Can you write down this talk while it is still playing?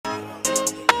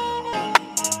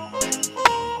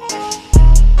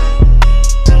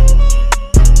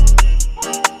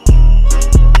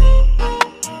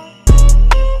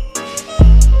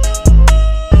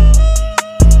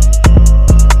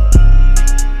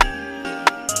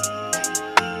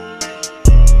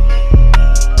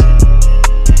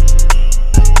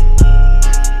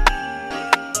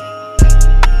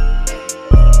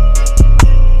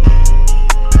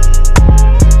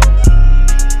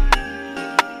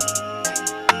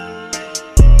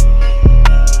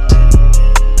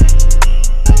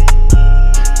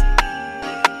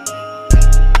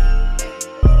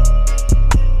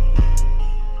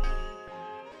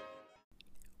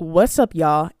What's up,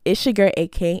 y'all? It's your girl,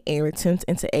 AK, and we're tuned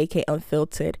into AK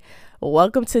Unfiltered.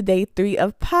 Welcome to day 3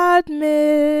 of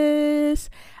Podmas.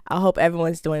 I hope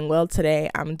everyone's doing well today.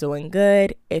 I'm doing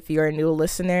good. If you're a new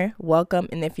listener, welcome.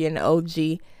 And if you're an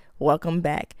OG, welcome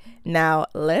back. Now,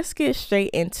 let's get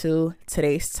straight into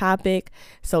today's topic.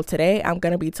 So today, I'm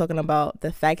going to be talking about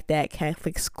the fact that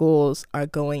Catholic schools are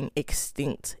going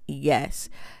extinct. Yes.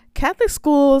 Catholic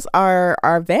schools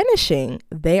are vanishing.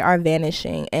 They are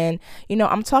vanishing. And,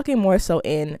 I'm talking more so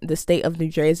in the state of New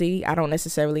Jersey. I don't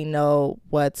necessarily know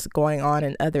what's going on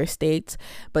in other states,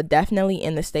 but definitely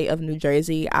in the state of New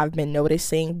Jersey, I've been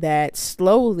noticing that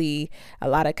slowly a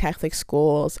lot of Catholic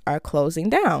schools are closing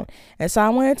down. And so I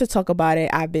wanted to talk about it.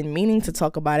 I've been meaning to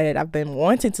talk about it. I've been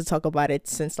wanting to talk about it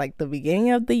since like the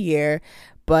beginning of the year.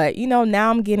 But, now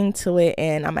I'm getting to it,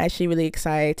 and I'm actually really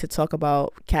excited to talk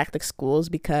about Catholic schools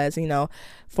because,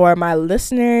 for my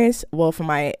listeners, for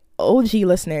my OG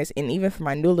listeners and even for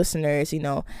my new listeners,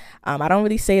 I don't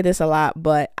really say this a lot,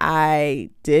 but I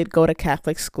did go to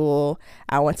Catholic school.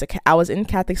 I was in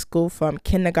Catholic school from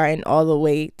kindergarten all the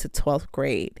way to 12th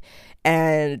grade.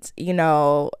 And,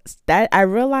 that I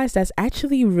realized that's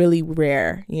actually really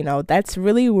rare. That's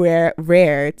really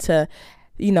rare to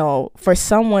for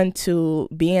someone to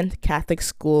be in Catholic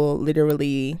school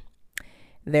literally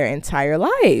their entire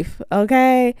life.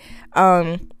 Okay.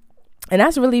 And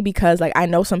that's really because I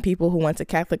know some people who went to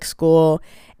Catholic school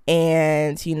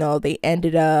and, they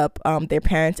ended up, their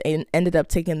parents ended up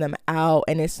taking them out.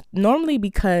 And it's normally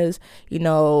because,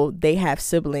 they have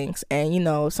siblings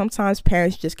and, sometimes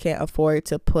parents just can't afford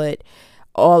to put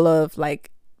all of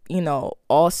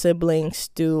all siblings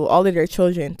all of their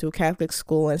children through Catholic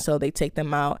school, and so they take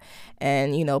them out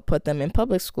and put them in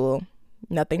public school.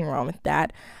 Nothing wrong with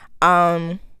that.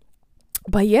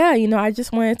 But yeah, I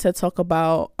just wanted to talk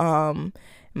about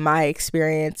my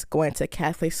experience going to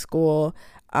Catholic school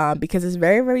because it's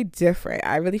very, very different.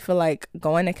 I really feel like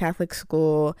going to Catholic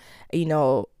school,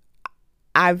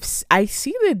 I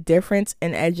see the difference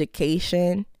in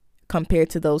education compared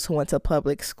to those who went to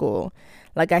public school.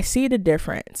 I see the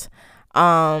difference.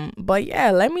 But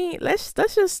yeah, let's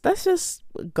just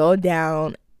go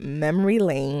down memory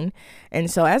lane.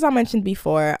 And so as I mentioned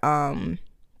before,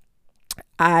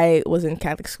 I was in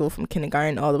Catholic school from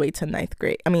kindergarten all the way to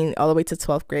all the way to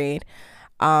 12th grade.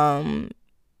 From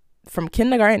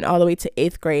kindergarten all the way to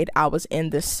 8th grade, I was in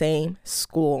the same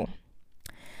school.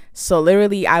 So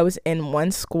literally I was in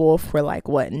one school for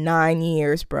 9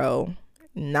 years, bro.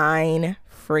 9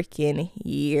 freaking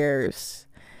years.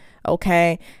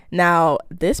 Okay, now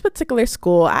this particular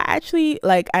school, I actually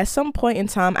at some point in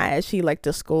time I actually liked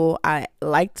the school. I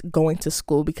liked going to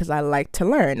school because I liked to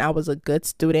learn. I was a good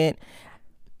student.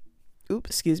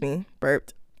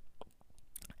 Burped.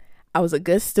 I was a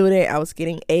good student. I was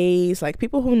getting A's.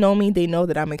 People who know me, they know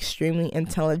that I'm extremely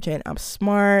intelligent. I'm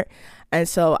smart. And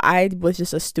so I was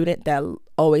just a student that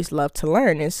always loved to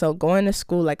learn. And so going to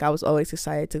school, I was always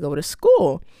excited to go to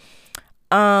school.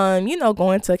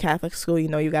 Going to Catholic school,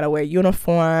 you gotta wear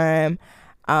uniform.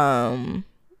 We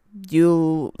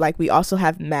also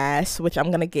have mass, which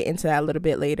I'm gonna get into that a little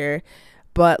bit later.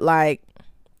 But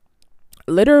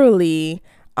literally,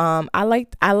 I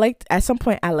liked at some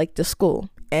point I liked the school.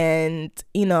 And,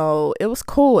 it was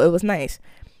cool. It was nice.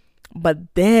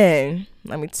 But then,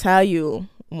 let me tell you,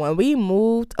 when we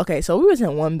moved, so we was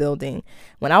in one building.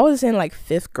 When I was in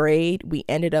 5th grade, we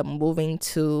ended up moving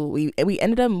into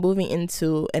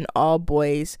an all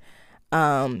boys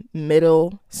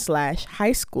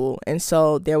middle/high school. And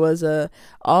so there was a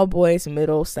all boys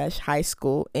middle/high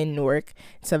school in Newark.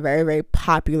 It's a very, very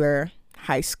popular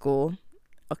high school.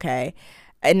 Okay.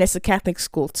 And it's a Catholic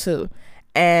school too.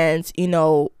 And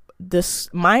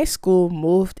my school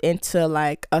moved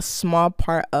into a small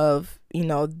part of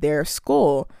their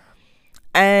school.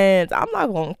 And I'm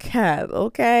not gonna cap,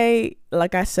 okay?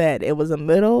 Like I said, it was a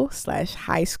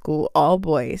middle/high school, all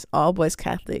boys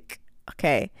Catholic.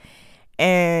 Okay.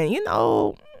 And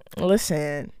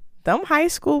listen, them high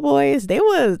school boys, they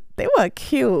were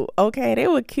cute. Okay, they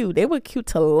were cute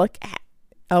to look at.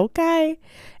 Okay.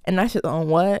 And that's just on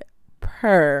what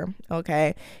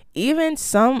okay. Even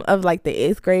some of the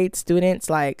 8th grade students,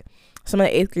 some of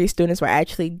the 8th grade students were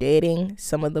actually dating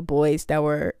some of the boys that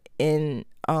were in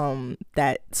the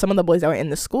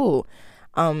school.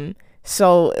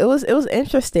 So it was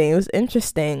interesting.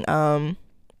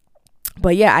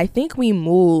 But yeah, I think we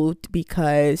moved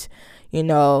because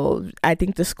I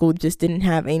think the school just didn't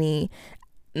have any.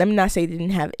 Let me not say they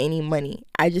didn't have any money.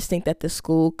 I just think that the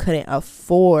school couldn't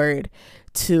afford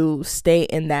to stay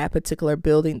in that particular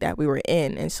building that we were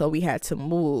in, and so we had to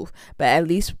move. But at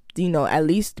least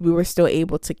we were still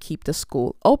able to keep the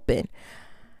school open.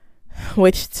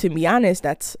 which, to be honest,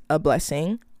 that's a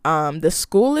blessing. The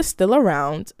school is still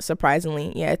around,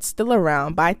 surprisingly. Yeah, it's still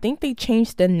around, but I think they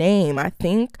changed the name. I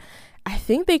think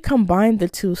they combined the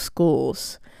two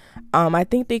schools. I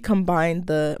think they combined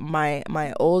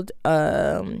my old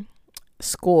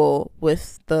school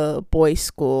with the boys'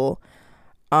 school,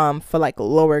 for like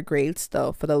lower grades,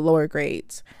 though, for the lower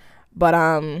grades. But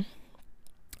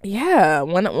yeah,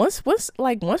 once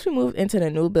we moved into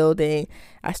the new building,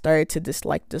 I started to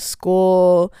dislike the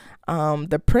school.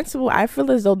 The principal, I feel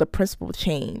as though the principal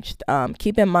changed.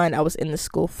 Keep in mind, I was in the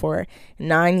school for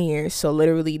 9 years, so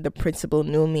literally the principal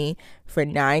knew me for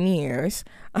 9 years.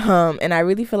 And I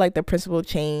really feel like the principal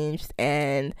changed,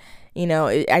 and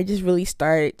I just really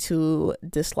started to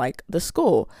dislike the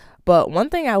school. But one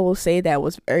thing I will say that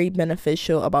was very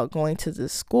beneficial about going to the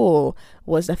school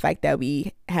was the fact that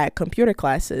we had computer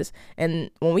classes.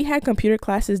 And when we had computer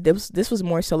classes, this was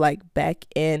more so like back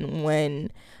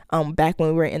when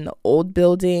we were in the old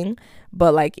building.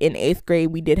 But like in 8th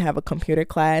grade, we did have a computer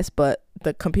class, but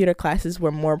the computer classes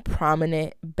were more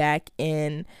prominent back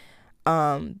in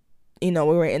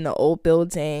we were in the old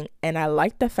building. And I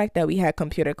like the fact that we had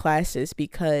computer classes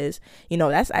because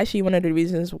that's actually one of the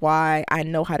reasons why I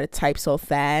know how to type so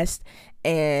fast,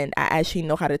 and I actually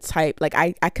know how to type. Like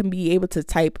I can be able to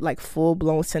type like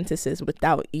full-blown sentences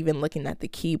without even looking at the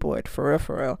keyboard, for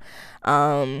real.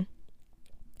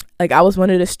 Like I was one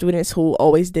of the students who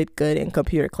always did good in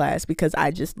computer class because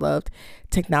I just loved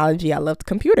technology. I loved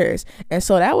computers. And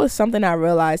so that was something I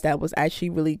realized that was actually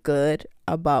really good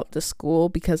about the school,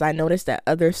 because I noticed that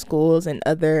other schools and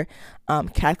other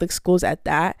Catholic schools at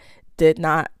that did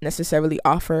not necessarily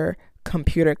offer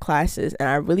computer classes. And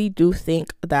I really do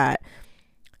think that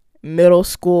middle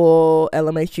school,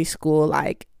 elementary school,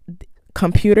 like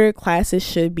computer classes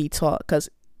should be taught, because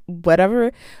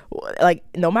no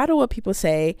matter what people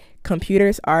say,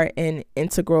 computers are an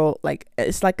integral, like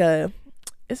it's like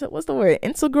what's the word,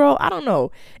 integral, I don't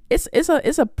know, it's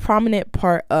a prominent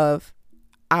part of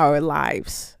our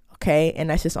lives, okay? And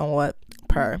that's just on what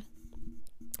per.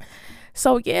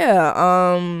 So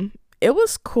yeah, it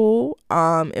was cool.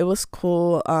 Like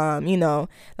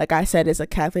I said, it's a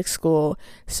Catholic school,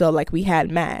 so like we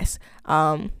had mass.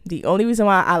 The only reason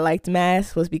why I liked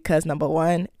mass was because, number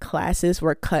one, classes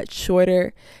were cut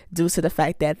shorter due to the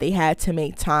fact that they had to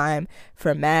make time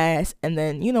for mass. And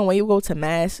then when you go to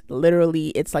mass, literally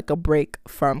it's like a break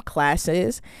from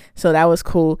classes, so that was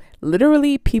cool.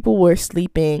 Literally people were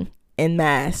sleeping in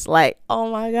mass. Like, oh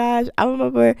my gosh, I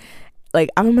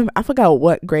forgot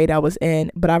what grade I was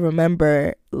in, but I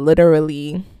remember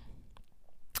literally,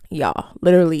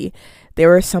 there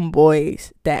were some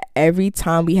boys that every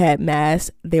time we had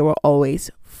mass, they were always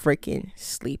freaking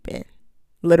sleeping.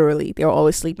 Literally, they were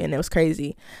always sleeping. It was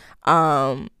crazy.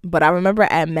 But I remember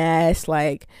at mass,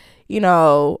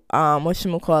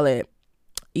 whatchamacallit,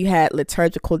 you had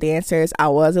liturgical dancers. I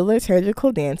was a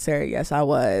liturgical dancer. Yes, I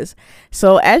was.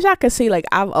 So as y'all can see, like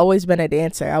I've always been a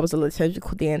dancer. I was a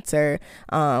liturgical dancer.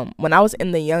 When I was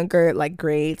in the younger like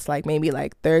grades, like maybe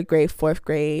like 3rd grade, 4th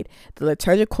grade, the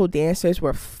liturgical dancers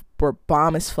were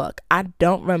bomb as fuck. I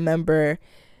don't remember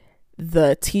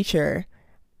the teacher,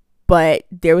 but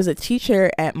there was a teacher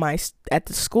at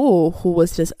the school who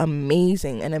was just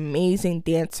amazing, an amazing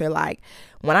dancer. Like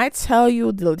when I tell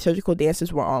you the liturgical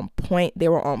dancers were on point, they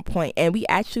were on point. And we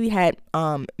actually had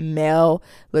male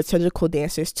liturgical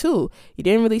dancers too. You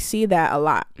didn't really see that a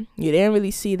lot.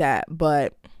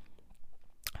 But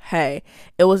hey,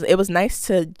 it was nice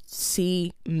to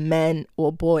see men,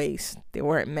 well, boys, they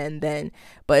weren't men then,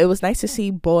 but it was nice to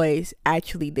see boys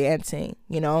actually dancing.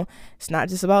 It's not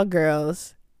just about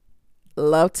girls.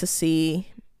 Love to see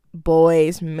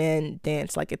boys, men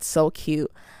dance. Like it's so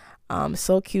cute,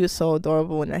 so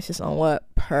adorable, and that's just on what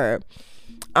per.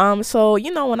 So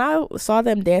when I saw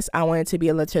them dance, I wanted to be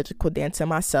a liturgical dancer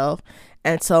myself.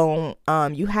 And so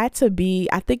you had to be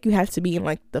in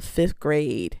like the 5th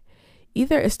grade.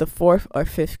 Either it's the 4th or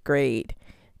 5th grade,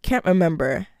 can't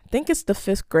remember. I think it's the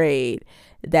 5th grade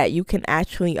that you can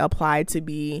actually apply to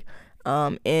be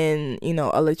in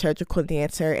a liturgical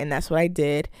dancer. And that's what I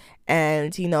did.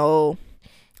 And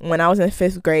when I was in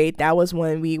 5th grade, that was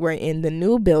when we were in the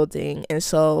new building. And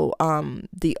so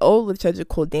the old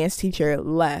liturgical dance teacher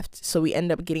left, so we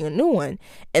ended up getting a new one.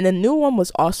 And the new one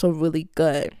was also really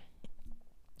good,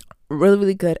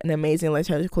 an amazing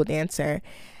liturgical dancer.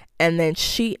 And then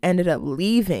she ended up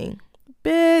leaving.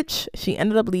 She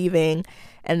ended up leaving.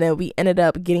 And then we ended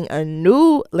up getting a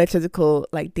new liturgical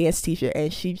like dance teacher,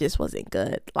 and she just wasn't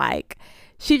good. Like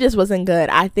she just wasn't good.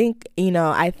 I think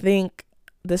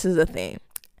this is the thing.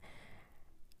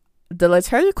 The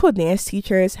liturgical dance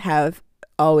teachers have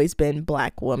always been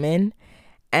black women.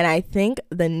 And I think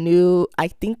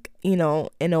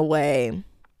in a way,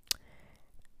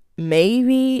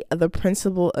 maybe the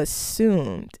principal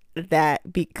assumed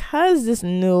that because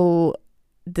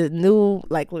the new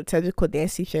like liturgical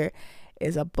dance teacher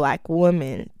is a black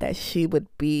woman, that she would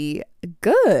be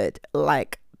good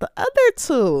like the other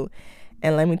two.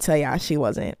 And let me tell y'all, she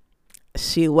wasn't.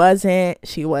 She wasn't.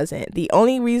 The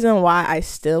only reason why I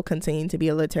still continue to be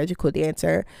a liturgical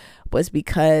dancer was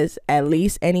because at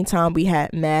least anytime we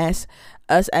had mass,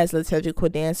 us as liturgical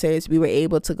dancers, we were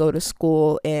able to go to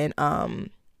school in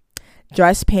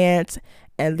dress pants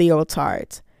and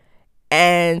leotards.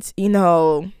 And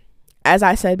as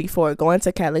I said before, going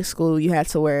to Catholic school, you had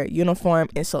to wear a uniform,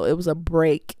 and so it was a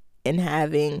break in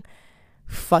having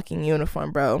fucking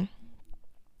uniform, bro.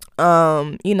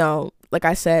 Like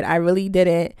I said, I really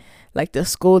didn't like the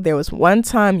school. There was one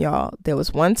time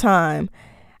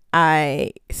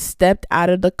I stepped out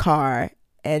of the car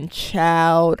and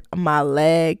my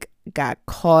leg got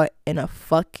caught in a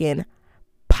fucking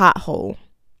pothole.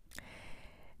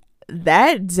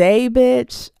 That day,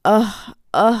 bitch,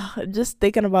 just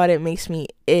thinking about it makes me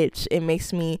itch. It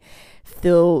makes me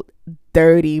feel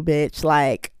dirty, bitch.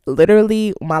 Like,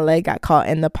 literally, my leg got caught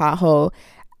in the pothole.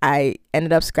 I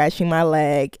ended up scratching my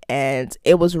leg, and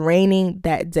it was raining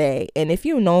that day. And if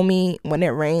you know me, when it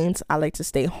rains, I like to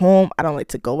stay home. I don't like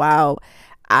to go out.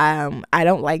 I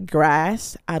don't like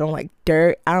grass. I don't like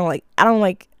dirt. I don't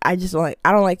like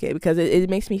it because it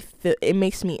makes me feel, it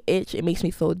makes me itch. It makes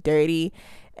me feel dirty,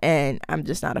 and I'm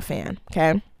just not a fan.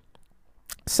 Okay.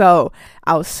 So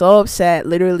I was so upset.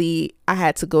 Literally, I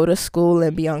had to go to school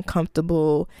and be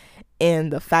uncomfortable.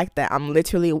 And the fact that I'm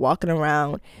literally walking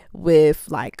around with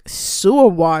like sewer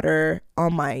water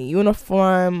on my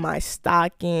uniform, my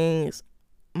stockings.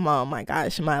 Oh my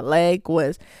gosh, my leg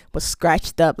was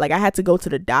scratched up. Like, I had to go to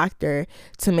the doctor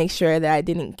to make sure that I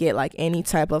didn't get like any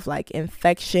type of like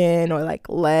infection or like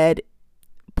lead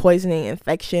poisoning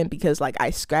infection, because like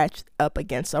I scratched up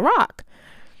against a rock.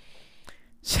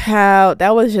 Child,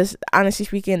 that was just, honestly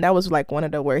speaking, that was like one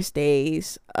of the worst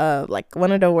days ever.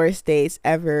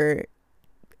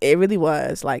 It really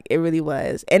was.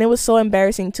 And it was so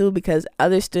embarrassing too, because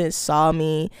other students saw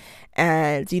me,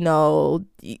 and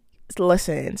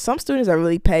listen, some students are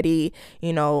really petty.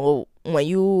 When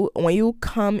you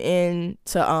come in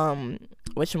to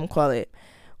whatchamacallit,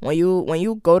 when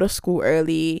you go to school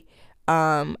early,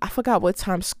 I forgot what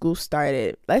time school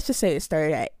started. Let's just say it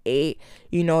started at 8.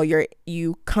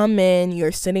 You come in,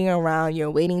 you're sitting around,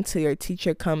 you're waiting till your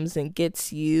teacher comes and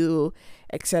gets you,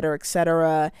 etc.,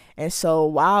 etc. And so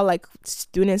while like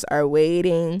students are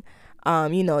waiting,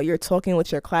 you're talking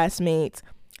with your classmates.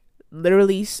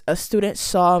 Literally, a student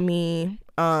saw me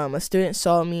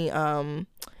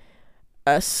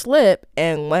slip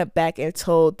and went back and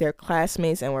told their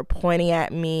classmates, and were pointing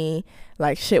at me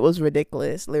like shit was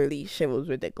ridiculous. Literally, shit was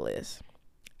ridiculous.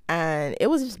 And it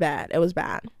was just bad. It was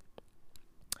bad.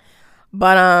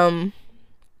 But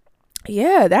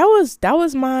yeah, that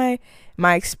was my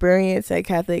experience at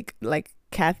Catholic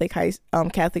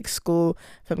school,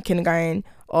 from kindergarten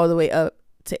all the way up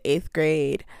to 8th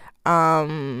grade.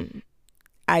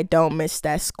 I don't miss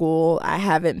that school. I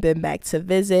haven't been back to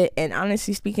visit, and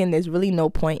honestly speaking, there's really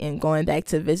no point in going back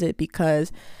to visit,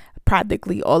 because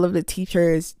practically all of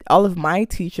my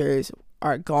teachers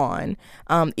are gone.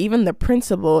 Even the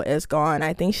principal is gone.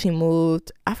 I think she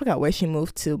moved. I forgot where she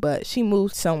moved to, but she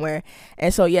moved somewhere.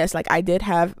 And so yes, like I did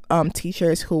have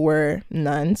teachers who were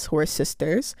nuns, who were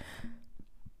sisters.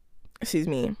 Excuse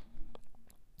me.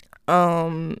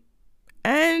 And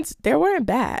they weren't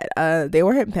bad.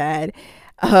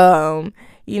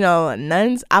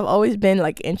 Nuns, I've always been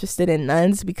like interested in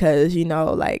nuns, because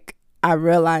like I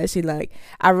realized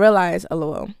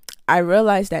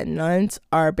that nuns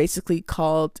are basically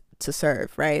called to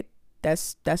serve, right?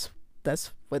 That's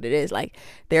what it is. Like,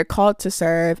 they're called to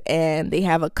serve, and they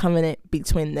have a covenant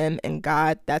between them and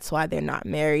God. That's why they're not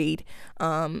married.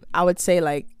 I would say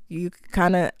like you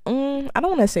kind of I don't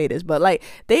want to say this, but like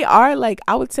they are, like,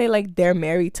 I would say like they're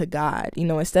married to God.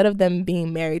 Instead of them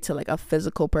being married to like a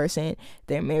physical person,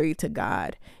 they're married to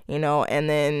God. And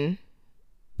then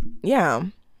yeah.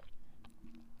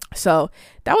 So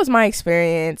that was my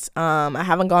experience. I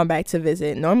haven't gone back to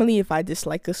visit. Normally, if I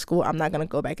dislike a school, I'm not gonna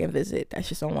go back and visit. That's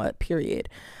just on what period.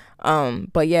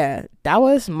 But yeah, that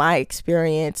was my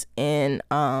experience in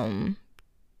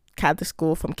Catholic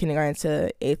school from kindergarten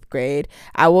to 8th grade.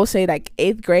 I will say, like,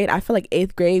 8th grade, I feel like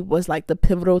 8th grade was like the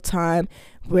pivotal time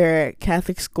where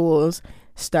Catholic schools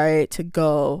started to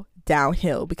go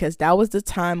downhill, because that was the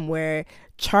time where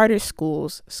charter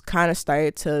schools kind of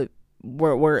started to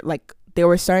were like they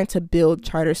were starting to build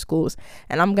charter schools,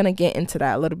 and I'm gonna get into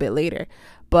that a little bit later.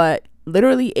 But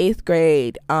literally 8th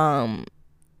grade, a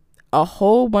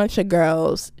whole bunch of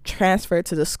girls transferred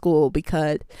to the school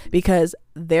because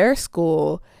their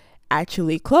school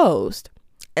actually closed.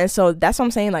 And so that's what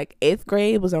I'm saying, like 8th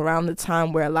grade was around the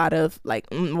time where a lot of, like,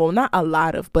 well, not a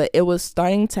lot of, but it was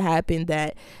starting to happen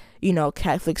that, you know,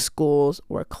 Catholic schools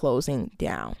were closing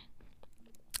down.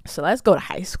 So let's go to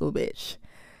high school, bitch.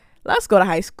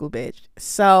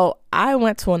 So I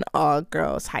went to an all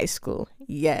girls high school.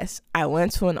 Yes, I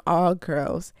went to an all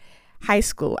girls high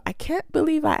school. I can't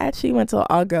believe I actually went to an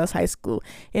all girls high school.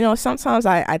 You know, sometimes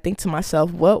I think to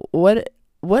myself, what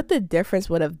the difference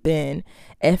would have been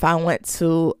if I went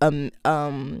to a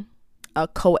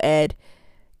co-ed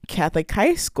Catholic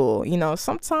high school. You know,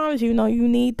 sometimes, you know, you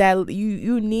need that,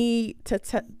 you need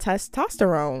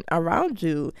testosterone around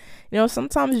you. You know,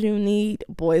 sometimes you need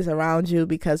boys around you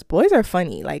because boys are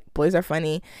funny.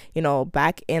 You know,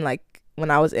 back in, like,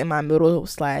 when I was in my middle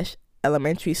 /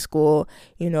 elementary school,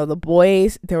 you know, the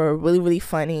boys, they were really, really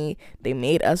funny. They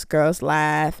made us girls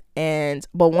laugh.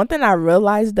 But one thing I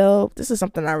realized, though, this is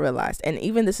something I realized, and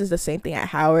even this is the same thing at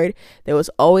Howard, there was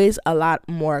always a lot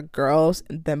more girls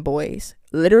than boys.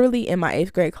 Literally in my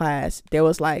 8th grade class, there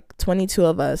was like 22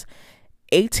 of us,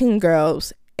 18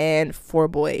 girls and 4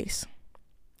 boys.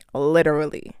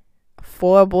 Literally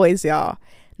 4 boys, y'all.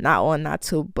 Not 1, not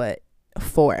 2, but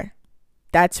 4.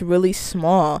 That's really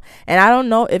small. And I don't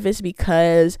know if it's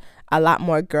because a lot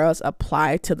more girls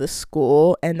apply to the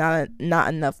school and not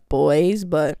enough boys,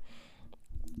 but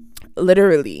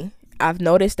literally I've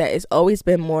noticed that it's always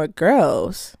been more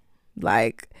girls.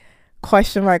 Like,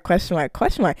 question mark. That's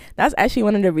actually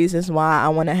one of the reasons why I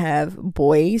want to have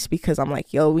boys, because I'm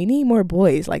like, yo, we need more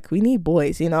boys. Like, we need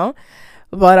boys, you know?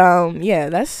 But yeah,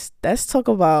 let's talk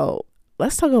about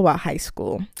high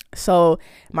school. So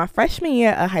my freshman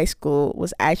year of high school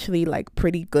was actually, like,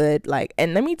 pretty good. Like,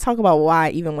 and let me talk about why I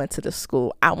even went to the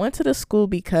school. I went to the school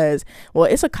because, well,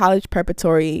 it's a college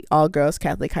preparatory all girls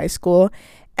Catholic high school,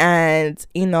 and,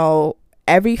 you know,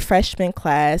 every freshman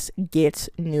class gets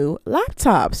new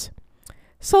laptops.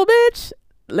 So, bitch,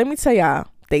 let me tell y'all,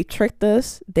 they tricked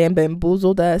us, they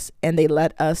bamboozled us, and they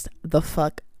led us the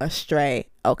fuck astray.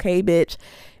 Okay, bitch,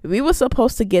 we were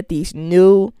supposed to get these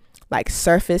new, like,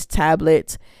 Surface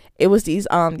tablets. It was these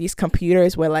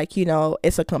computers where, like, you know,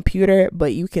 it's a computer,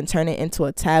 but you can turn it into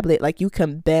a tablet. Like, you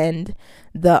can bend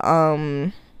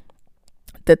the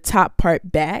top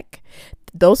part back.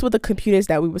 Those were the computers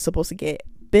that we were supposed to get.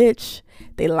 Bitch,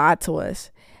 they lied to us.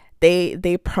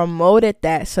 They promoted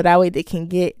that so that way they can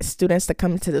get students to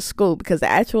come into the school, because the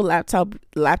actual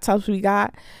laptops we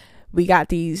got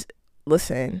these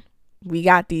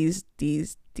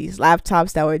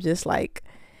laptops that were just, like,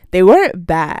 they weren't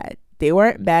bad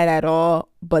at all,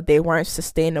 but they weren't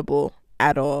sustainable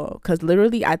at all, because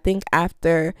literally I think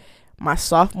after my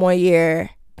sophomore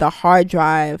year the hard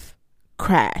drive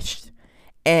crashed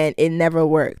and it never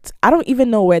worked. I don't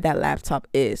even know where that laptop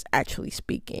is, actually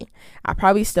speaking. I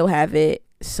probably still have it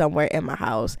somewhere in my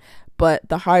house, but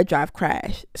the hard drive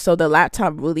crashed, so the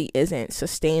laptop really isn't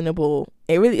sustainable.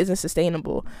 It really isn't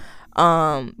sustainable.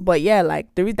 But yeah, like,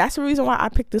 that's the reason why I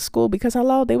picked the school, because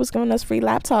hello, they was giving us free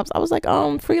laptops. I was like,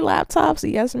 free laptops,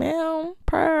 yes ma'am,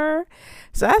 per.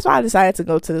 So that's why I decided to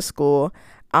go to the school.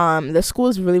 The school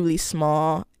is really, really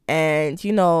small, and,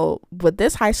 you know, with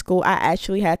this high school, I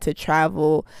actually had to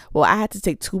travel. Well, I had to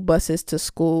take 2 buses to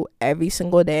school every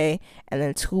single day, and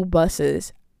then 2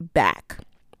 buses back,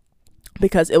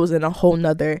 because it was in a whole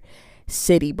nother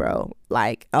city, bro.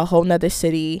 Like, a whole nother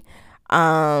city.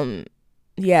 Yeah,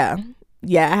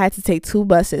 I had to take 2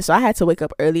 buses, so I had to wake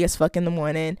up early as fuck in the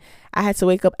morning. I had to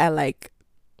wake up at, like,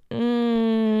 I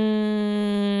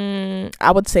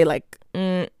would say, like,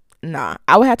 I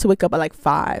would have to wake up at, like,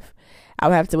 5.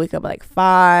 Yeah,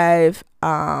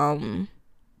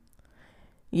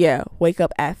 wake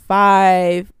up at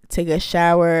 5, take a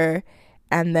shower,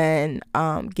 and then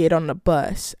get on the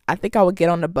bus. I think I would get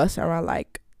on the bus around,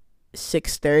 like,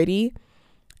 6:30,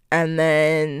 and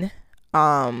then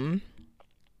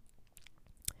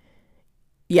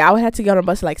yeah, I would have to get on a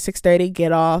bus at like 6:30,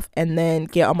 get off, and then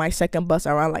get on my second bus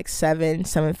around like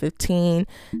 7:15,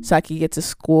 so I could get to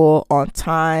school on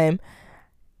time.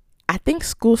 I think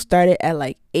school started at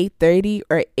like 8:30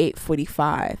 or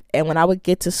 8:45, and when I would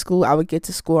get to school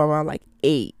around like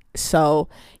 8. So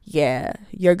yeah,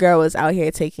 your girl was out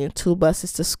here taking 2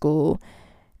 buses to school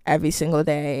every single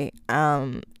day.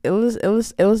 It was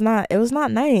not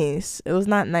nice.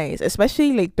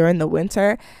 Especially like during the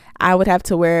winter. I would have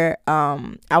to wear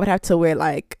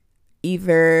like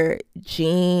either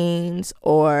jeans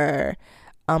or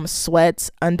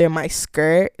sweats under my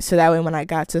skirt, so that way when I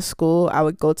got to school I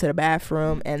would go to the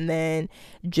bathroom and then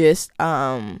just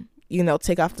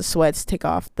take off the sweats, take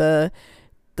off the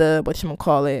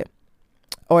whatchamacallit,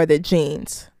 or the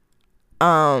jeans.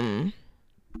 The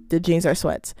jeans are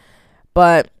sweats.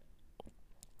 But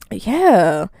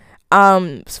yeah,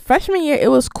 freshman year it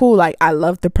was cool. Like, I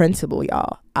loved the principal,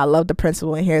 y'all. I loved the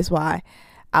principal, and here's why.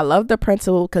 I loved the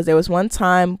principal because there was one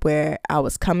time where I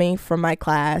was coming from my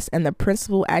class and the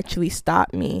principal actually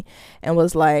stopped me and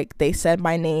was like, they said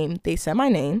my name,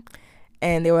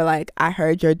 and they were like, I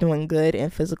heard you're doing good in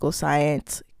physical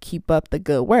science, keep up the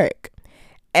good work.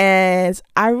 And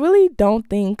I really don't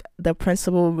think the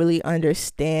principal really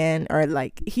understand, or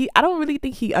like, I don't really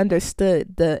think he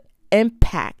understood the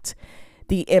impact,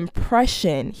 the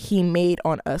impression he made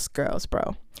on us girls,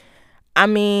 bro. I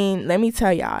mean, let me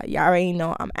tell y'all already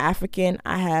know I'm African.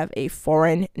 I have a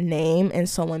foreign name, and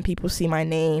so when people see my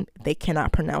name, they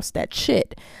cannot pronounce that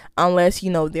shit unless,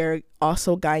 they're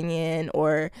also Ghanaian,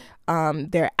 or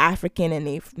they're African and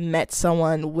they've met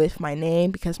someone with my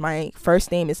name, because my first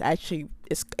name is actually,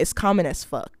 it's common as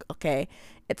fuck, okay?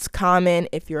 It's common.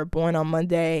 If you're born on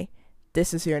Monday,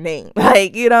 this is your name.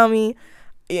 Like, you know what I mean?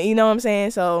 You know what I'm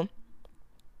saying? So,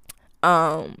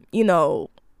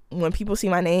 when people see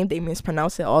my name, they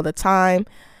mispronounce it all the time.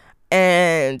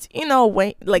 And,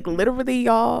 when, like, literally,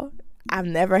 y'all, I've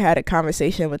never had a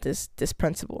conversation with this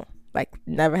principal. Like,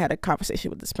 never had a conversation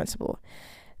with this principal.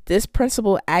 This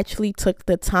principal actually took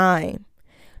the time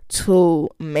to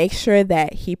make sure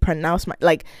that he pronounced my,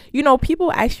 like,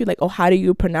 people ask you, like, oh, how do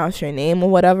you pronounce your name or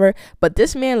whatever? But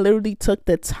this man literally took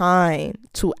the time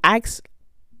to ask,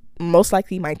 most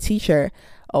likely my teacher,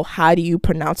 oh, how do you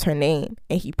pronounce her name?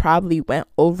 And he probably went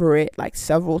over it like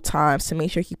several times to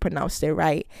make sure he pronounced it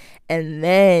right. And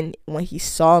then when he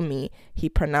saw me, he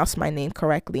pronounced my name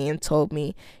correctly and told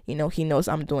me, he knows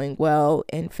I'm doing well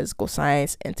in physical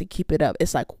science and to keep it up.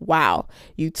 It's like, wow,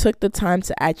 you took the time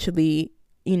to actually,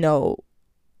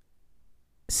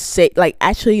 say, like,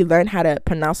 actually learn how to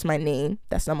pronounce my name.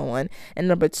 That's number one. And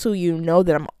number two,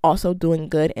 that I'm also doing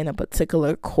good in a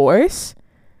particular course.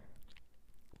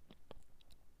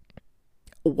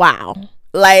 Wow.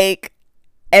 Like,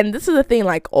 and this is the thing,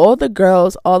 like, all the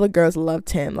girls loved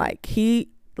him. Like, he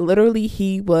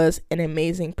was an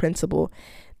amazing principal.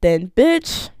 Then,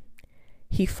 bitch,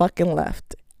 he fucking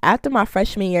left. After my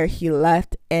freshman year, he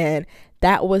left, and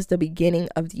that was the beginning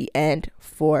of the end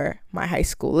for my high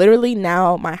school. Literally,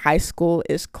 now my high school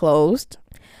is closed.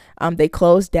 They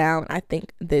closed down, I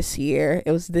think, this year.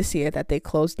 It was this year that they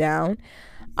closed down.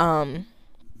 But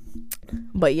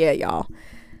yeah, y'all.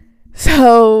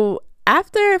 So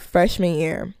after freshman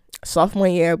year, sophomore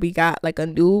year, we got like a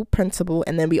new principal,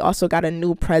 and then we also got a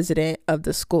new president of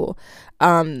the school.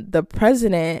 The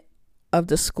president of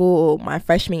the school my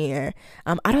freshman year,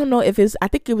 I don't know if I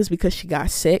think it was because she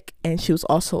got sick and she was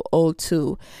also old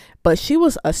too, but she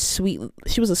was a sweet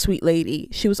lady.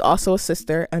 She was also a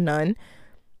sister, a nun.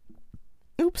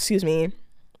 Excuse me.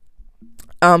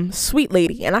 Sweet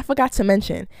lady. And I forgot to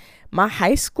mention, my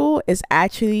high school is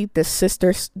actually the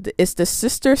sister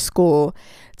school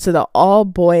to the all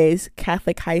boys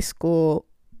Catholic high school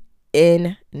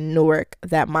in Newark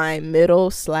that my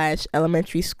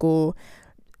middle/elementary school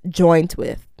joined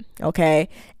with. Okay.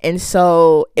 And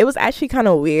so it was actually kind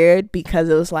of weird because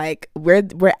it was like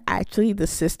we're actually the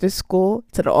sister school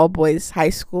to the all boys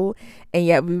high school, and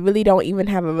yet we really don't even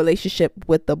have a relationship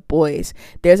with the boys.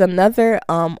 There's another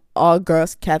all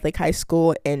girls Catholic high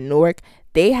school in Newark.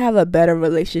 They have a better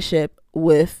relationship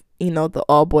with the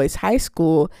all boys high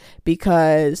school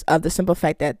because of the simple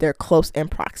fact that they're close in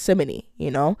proximity,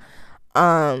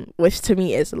 which to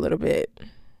me is a little bit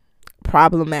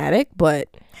problematic, but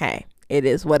hey, it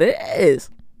is what it is.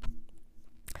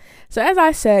 So as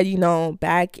I said,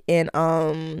 back in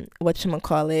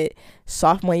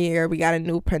sophomore year, we got a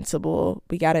new principal,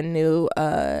 we got a new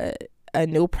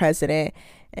president,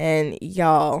 and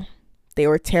y'all, they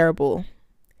were terrible,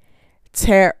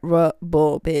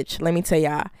 bitch. Let me tell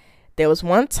y'all, there was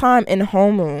one time in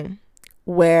homeroom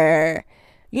where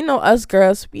us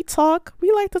girls, we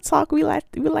like to talk, we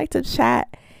like to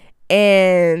chat,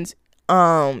 and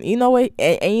what,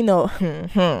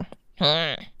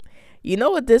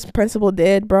 what this principal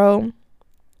did, bro?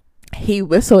 He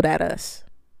whistled at us.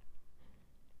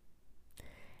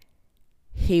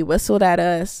 He whistled at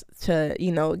us to,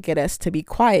 get us to be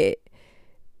quiet.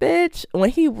 Bitch, when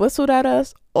he whistled at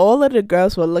us, all of the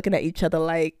girls were looking at each other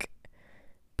like,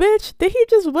 bitch, did he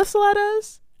just whistle at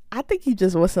us? I think he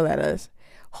just whistled at us.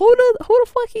 Who the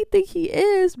fuck he think he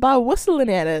is by whistling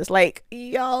at us? Like,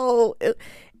 yo,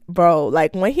 bro,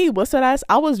 like when he whistled at us,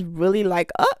 I was really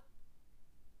like,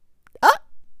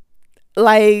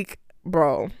 Like,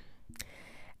 bro.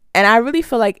 And I really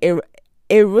feel like it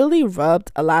really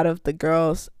rubbed a lot of the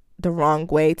girls the wrong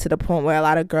way, to the point where a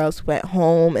lot of girls went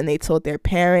home and they told their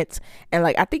parents. And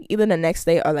like, I think either the next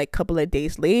day or like a couple of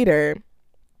days later,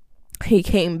 he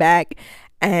came back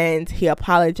and he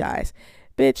apologized.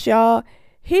 Bitch, y'all,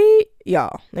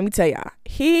 let me tell y'all,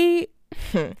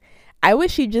 I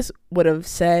wish he just would have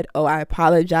said, oh, I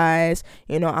apologize.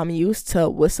 I'm used to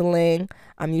whistling.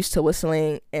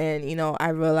 And, I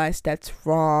realized that's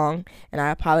wrong and I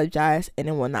apologize and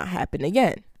it will not happen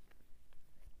again.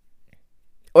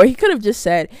 Or he could have just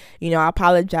said, I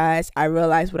apologize. I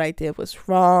realized what I did was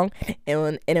wrong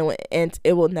and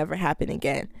it will never happen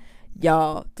again.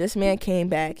 Y'all, this man came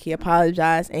back. He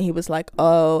apologized and he was like,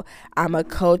 oh, I'm a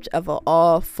coach of a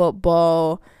all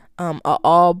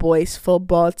boys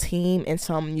football team, and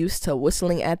so I'm used to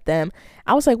whistling at them.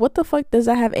 I was like, what the fuck does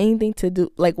that have anything to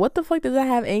do? Like, what the fuck does that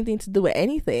have anything to do with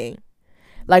anything?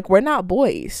 Like, we're not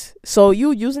boys. So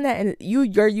you're using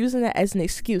that as an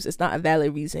excuse. It's not a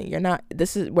valid reason.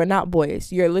 We're not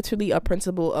boys. You're literally a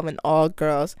principal of an all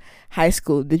girls high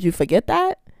school. Did you forget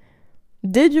that?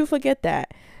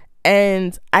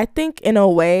 And I think in a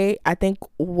way,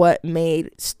 what made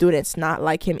students not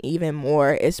like him even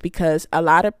more is because a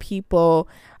lot of people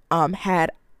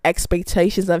had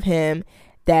expectations of him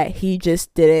that he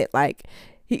just didn't like.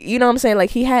 You know what I'm saying?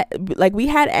 Like, we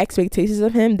had expectations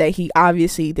of him that he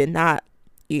obviously did not,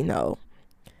 he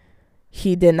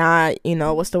did not,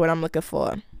 what's the word I'm looking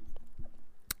for?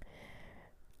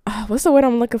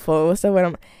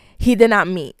 He did not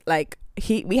meet. Like,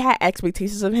 we had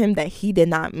expectations of him that he did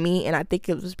not meet. And I think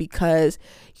it was because,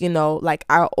 like,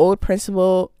 our old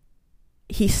principal,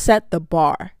 he set the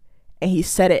bar and he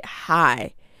set it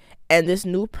high, and this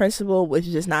new principal was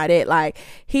just not it. Like,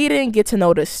 he didn't get to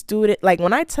know the student. Like,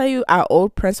 when I tell you, our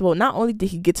old principal, not only did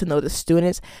he get to know the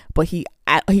students, but he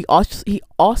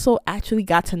also actually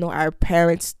got to know our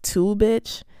parents too,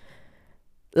 bitch.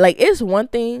 Like, it's one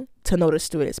thing to know the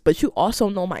students, but you also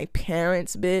know my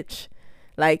parents, bitch.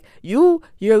 Like, you're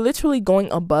literally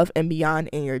going above and beyond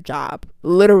in your job.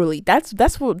 Literally, that's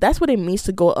what it means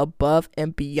to go above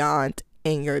and beyond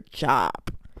in your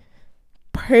job.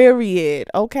 Period.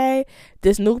 Okay,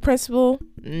 this new principal,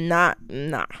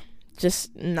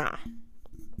 just nah.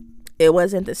 It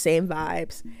wasn't the same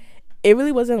vibes. It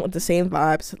really wasn't the same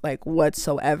vibes, like,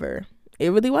 whatsoever. It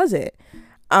really wasn't.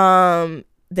 The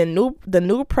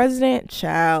new president,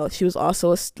 child, she was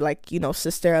also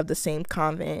sister of the same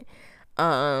convent.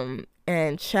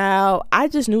 And child, I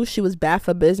just knew she was bad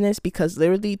for business because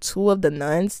literally 2 of the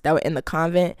nuns that were in the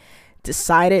convent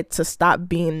decided to stop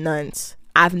being nuns.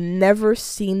 I've never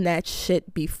seen that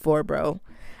shit before, bro.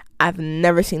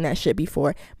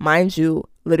 Mind you,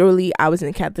 literally, I was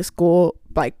in Catholic school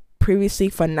like previously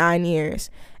for 9 years,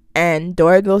 and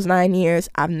during those 9 years,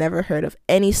 I've never heard of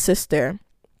any sister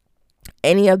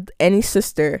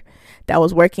that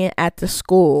was working at the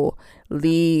school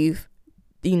leave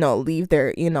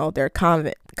their their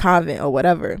convent or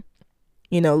whatever,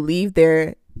 leave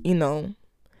their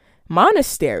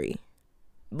monastery.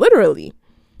 Literally,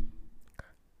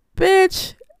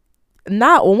 bitch,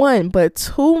 not 1 but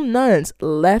 2 nuns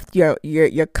left your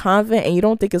convent, and you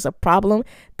don't think it's a problem?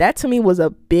 That to me was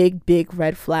a big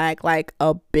red flag, like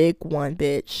a big one,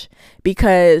 bitch.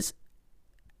 Because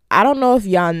I don't know if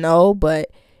y'all know, but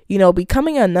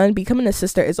becoming a nun, becoming a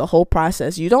sister is a whole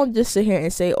process. You don't just sit here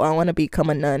and say, oh, I want to become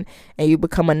a nun, and you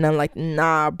become a nun. Like,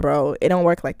 nah, bro, it don't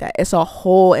work like that. It's a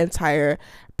whole entire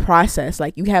process.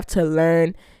 Like, you have to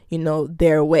learn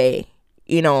their way.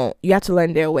 You have to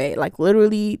learn their way. Like,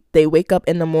 literally, they wake up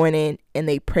in the morning and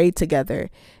they pray together.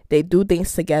 They do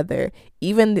things together.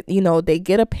 Even, they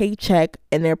get a paycheck,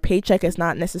 and their paycheck is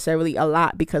not necessarily a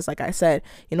lot because, like I said,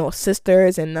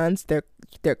 sisters and nuns,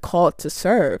 they're called to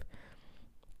serve.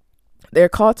 And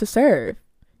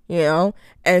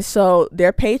so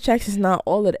their paychecks is not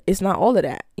all of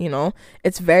that.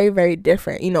 It's very, very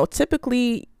different.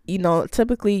 Typically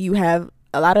you have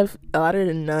a lot of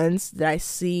the nuns that I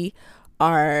see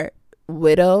are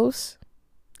widows.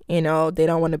 They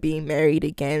don't want to be married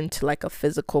again to like a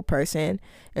physical person,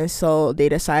 and so they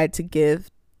decide to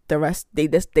give the rest of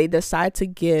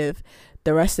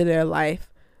their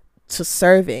life to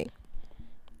serving.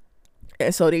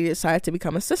 And so they decide to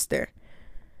become a sister.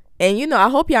 And I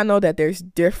hope y'all know that there's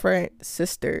different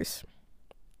sisters.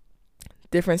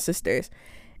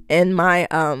 In my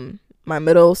my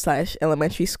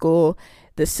middle/elementary school,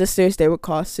 the sisters, they were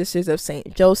called Sisters of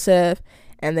Saint Joseph.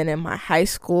 And then in my high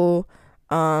school,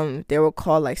 they were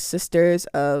called like Sisters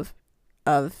of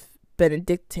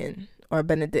Benedictine or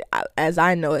Benedict, as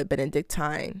I know it,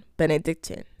 Benedictine.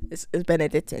 It's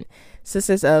Benedictine.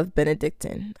 Sisters of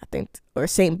Benedictine, I think, or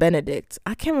Saint Benedict.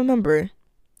 I can't remember.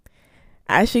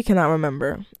 I actually cannot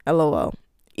remember. LOL.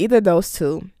 Either those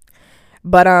two.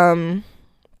 But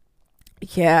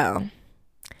yeah.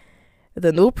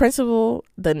 The new principal,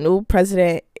 the new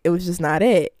president, it was just not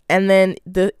it. And then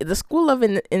the school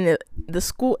the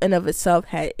school in of itself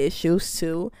had issues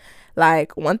too.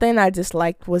 Like, one thing I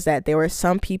disliked was that there were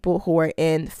some people who were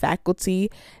in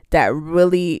faculty that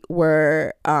really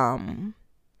were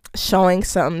showing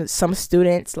some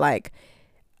students, like,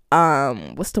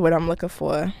 what's the word I'm looking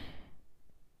for?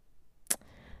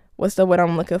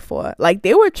 Like,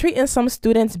 they were treating some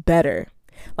students better.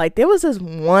 Like, there was this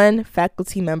one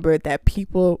faculty member that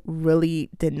people really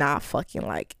did not fucking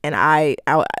like, and I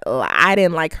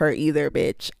didn't like her either,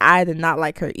 bitch. I did not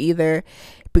like her either,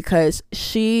 because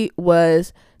she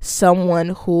was someone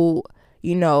who,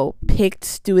 you know, picked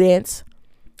students,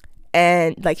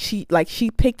 and she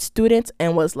picked students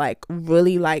and was like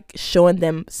really like showing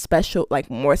them special, like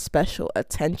more special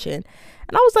attention.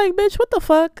 And I was like, bitch, what the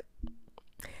fuck?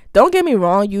 Don't get me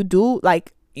wrong, you do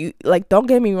like, you like, don't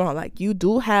get me wrong, like, you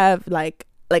do have like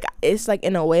it's like,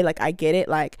 in a way, like, I get it.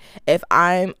 Like, if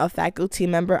I'm a faculty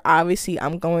member, obviously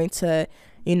I'm going to,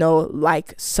 you know,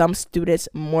 like some students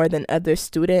more than other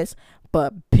students.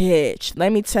 But bitch,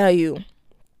 let me tell y'all,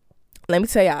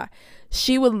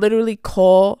 she would literally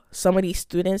call some of these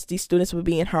students would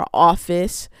be in her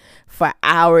office for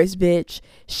hours, bitch.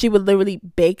 She would literally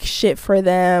bake shit for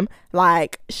them.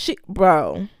 Like,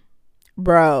 bro,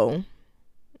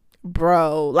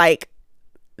 like,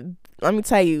 let me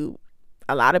tell you,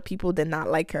 a lot of people did not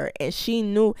like her, and she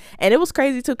knew. And it was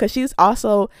crazy too, because she's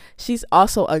also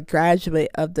a graduate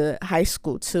of the high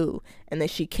school too, and then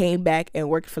she came back and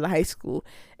worked for the high school.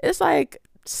 It's like,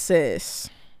 sis,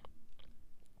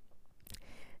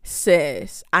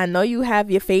 I know you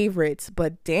have your favorites,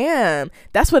 but damn,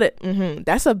 that's a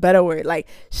better word. Like,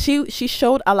 she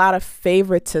showed a lot of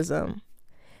favoritism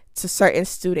to certain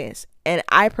students, and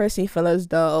I personally feel as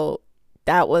though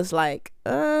that was like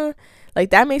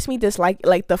that makes me dislike.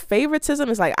 Like, the favoritism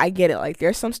is like, I get it. Like,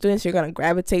 there's some students you're gonna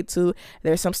gravitate to,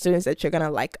 there's some students that you're gonna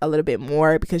like a little bit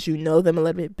more because you know them a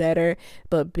little bit better.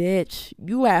 But bitch,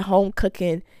 you at home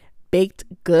cooking baked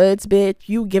goods,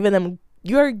 bitch,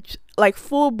 you're like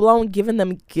full blown giving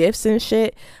them gifts and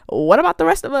shit. What about the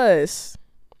rest of us?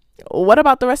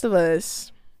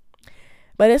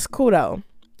 But it's cool though.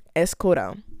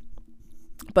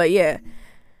 But yeah,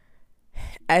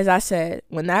 as I said,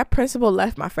 when that principal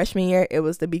left my freshman year, it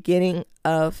was the beginning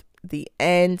of the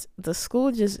end. The school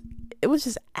it was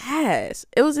just ass.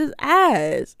 It was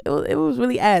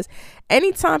really ass.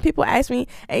 Anytime people ask me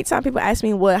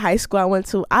what high school I went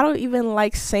to, I don't even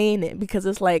like saying it, because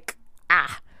it's like,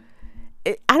 I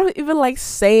don't even like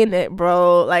saying it,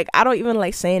 bro. Like, I don't even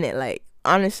like saying it. Like,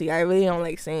 honestly, I really don't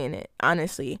like saying it.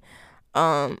 Honestly,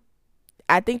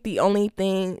 I think the only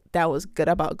thing that was good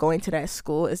about going to that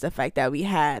school is the fact that we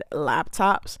had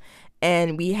laptops,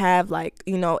 and we have, like,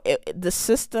 you know,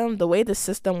 the way the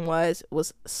system was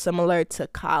similar to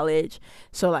college.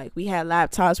 So, like, we had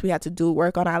laptops, we had to do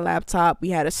work on our laptop,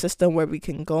 we had a system where we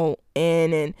can go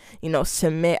in and, you know,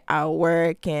 submit our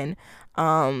work and,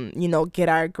 you know, get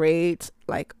our grades,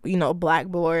 like, you know,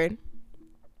 Blackboard.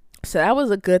 So that was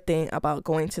a good thing about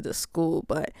going to the school.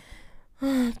 But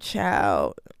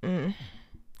child,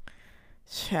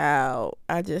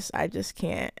 I just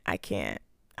can't. I can't.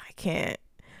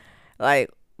 Like,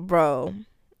 bro,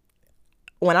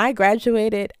 when I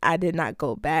graduated, I did not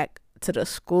go back to the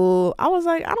school. I was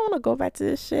like, I don't want to go back to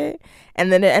this shit.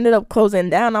 And then it ended up closing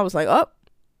down. I was like, oh,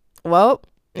 well,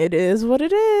 it is what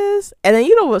it is. And then,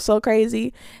 you know what's so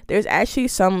crazy? There's actually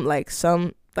some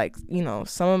you know,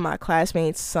 some of my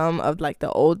classmates, some of like the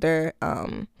older,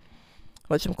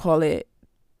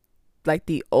 like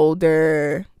the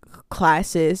older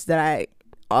classes that I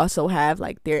also have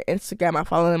like their Instagram. I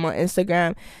follow them on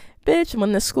Instagram. Bitch,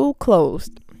 when the school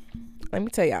closed, let me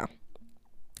tell y'all,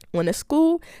 when they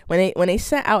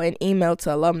sent out an email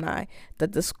to alumni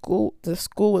that the school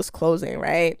was closing,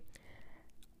 right?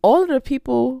 All of the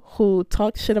people who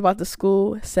talked shit about the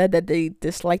school, said that they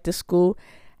disliked the school,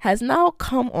 has now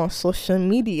come on social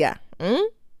media,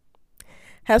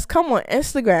 has come on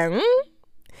Instagram,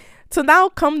 to now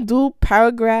come do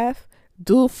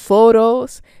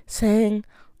photos saying,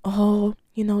 oh,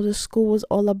 you know, the school was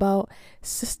all about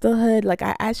sisterhood. Like,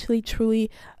 I actually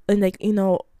truly, like, you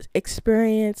know,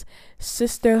 experience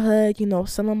sisterhood. You know,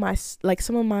 some of my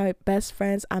best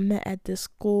friends I met at this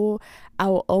school. I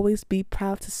will always be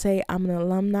proud to say I'm an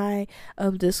alumni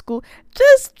of this school.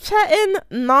 Just chatting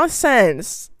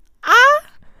nonsense. I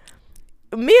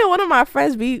me and one of my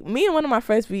friends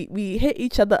we hit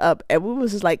each other up and we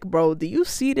was just like, bro, do you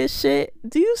see this shit?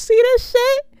 Do you see this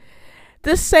shit?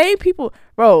 The same people,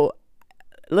 bro.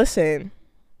 Listen,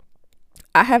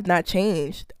 I have not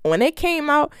changed. When it came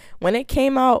out, when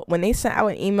they sent out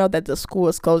an email that the school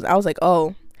is closed, I was like,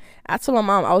 oh. I told my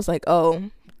mom, I was like,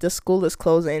 oh, the school is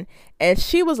closing. And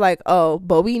she was like, oh,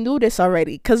 but we knew this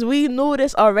already. Because we knew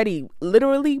this already.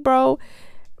 Literally, bro,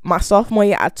 my sophomore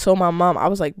year, I told my mom, I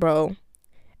was like, bro,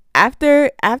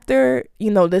 after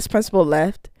this principal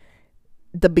left,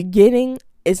 the beginning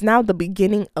is now the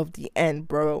beginning of the end,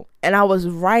 bro. And I was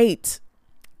right.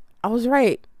 I was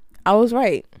right.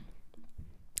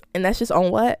 And that's just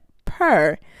on what?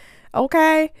 Per.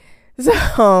 Okay?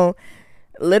 So,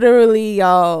 literally,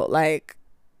 y'all, like,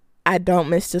 I don't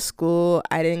miss the school.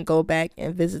 I didn't go back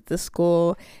and visit the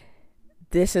school.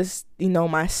 This is,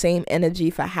 my same energy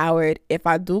for Howard. If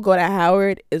I do go to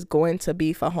Howard, it's going to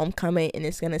be for homecoming and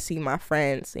it's going to see my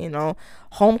friends,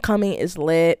 Homecoming is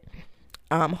lit.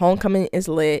 Homecoming is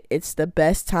lit. It's the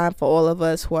best time for all of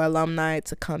us who are alumni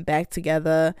to come back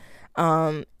together.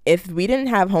 If we didn't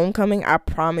have homecoming, I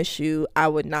promise you I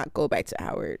would not go back to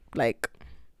Howard. Like,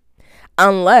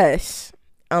 unless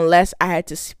I had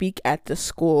to speak at the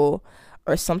school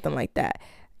or something like that.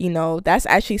 That's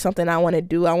actually something I want to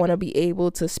do. I want to be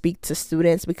able to speak to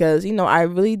students because, I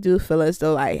really do feel as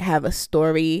though I have a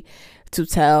story to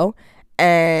tell.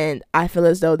 And I feel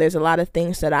as though there's a lot of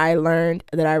things that I learned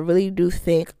that I really do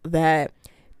think that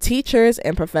teachers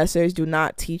and professors do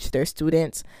not teach their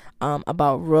students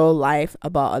about real life,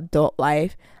 about adult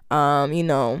life.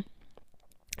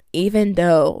 Even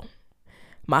though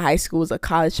my high school is a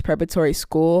college preparatory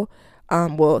school,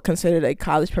 considered a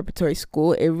college preparatory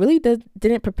school, it really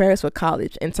didn't prepare us for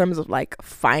college in terms of like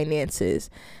finances.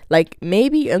 Like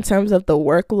maybe in terms of the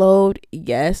workload,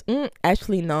 yes.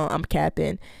 Actually, no, I'm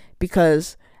capping,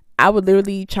 because I would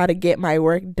literally try to get my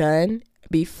work done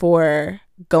before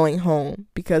going home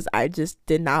because I just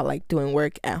did not like doing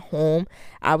work at home.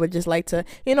 I would just like to,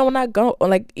 when I go,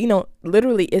 like,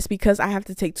 literally it's because I have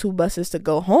to take 2 buses to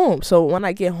go home. So when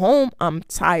I get home, I'm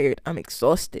tired, I'm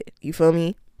exhausted. You feel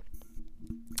me?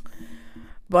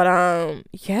 But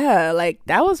yeah, like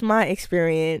that was my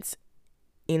experience,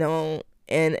 in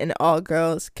an all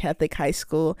girls Catholic high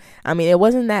school. I mean, it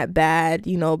wasn't that bad,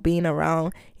 being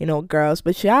around, girls,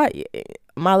 but y'all,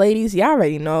 my ladies, y'all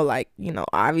already know, like,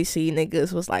 obviously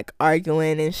niggas was like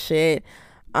arguing and shit.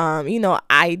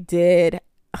 I did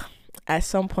at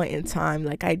some point in time,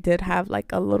 like I did have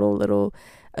like a little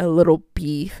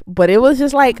beef, but it was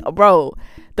just like, bro,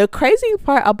 the crazy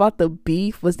part about the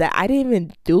beef was that I didn't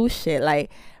even do shit. Like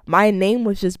my name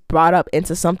was just brought up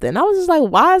into something. I was just like,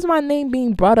 why is my name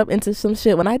being brought up into some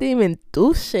shit when I didn't even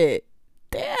do shit?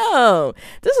 Damn,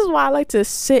 this is why I like to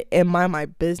sit and mind my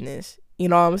business. You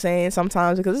know what I'm saying?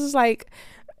 Sometimes, because it's like,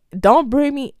 don't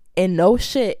bring me in no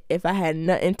shit if I had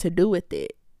nothing to do with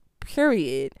it,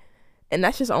 period. And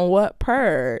that's just on what?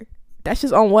 Per. That's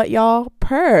just on what, y'all?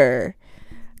 Per.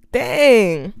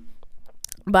 Dang.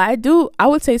 But I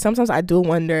would say sometimes I do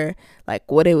wonder like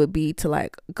what it would be to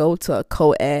like go to a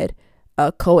co-ed,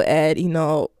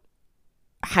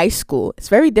 high school. It's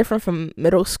very different from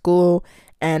middle school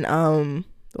and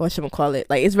whatchamacallit.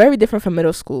 Like it's very different from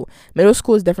middle school. Middle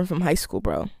school is different from high school,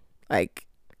 bro. Like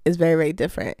it's very, very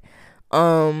different.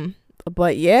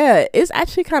 But yeah, it's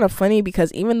actually kind of funny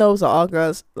because even though it was all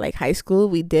girls like high school,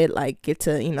 we did like get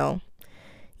to,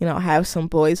 have some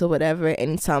boys or whatever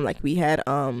anytime like we had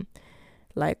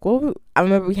like I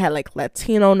remember we had like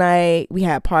Latino night, we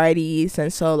had parties,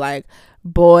 and so like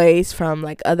boys from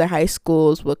like other high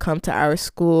schools would come to our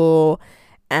school,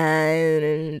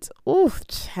 and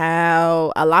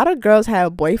child, a lot of girls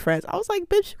have boyfriends. I was like,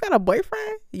 bitch, you got a boyfriend?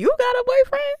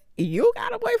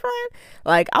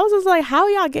 Like I was just like, how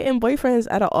y'all getting boyfriends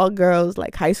out of all girls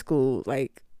like high school?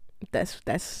 Like that's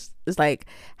it's like,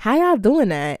 how y'all doing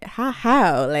that?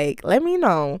 How like let me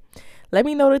know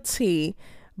the tea.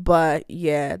 But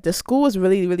yeah, the school was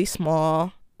really, really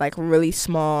small, like really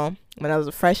small. When I was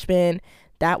a freshman,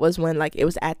 that was when like it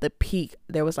was at the peak.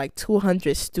 There was like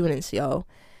 200 students,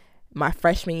 my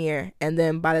freshman year. And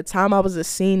then by the time I was a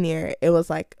senior, it was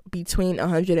like between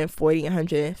 140 and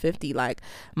 150. Like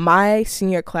my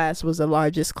senior class was the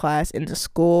largest class in the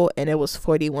school, and it was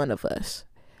 41 of us,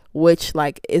 which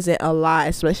like isn't a lot,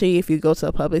 especially if you go to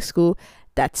a public school.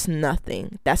 That's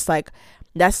nothing. That's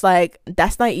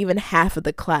not even half of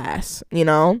the class,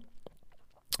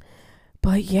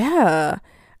 But yeah,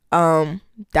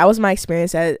 that was my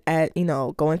experience at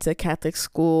going to Catholic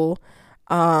school.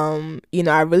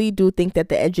 I really do think that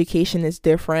the education is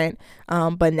different.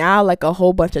 But now like a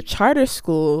whole bunch of charter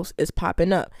schools is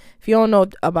popping up. If you don't know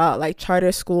about like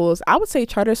charter schools, I would say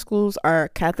charter schools are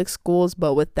Catholic schools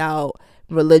but without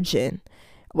religion,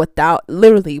 without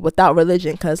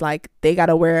religion, because like they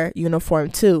gotta wear uniform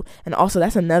too. And also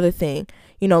that's another thing,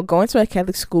 going to a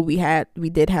Catholic school, we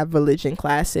did have religion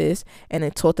classes, and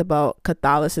it taught about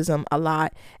Catholicism a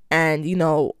lot. And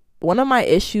one of my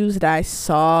issues that I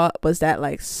saw was that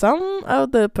like some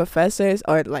of the professors,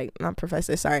 or like not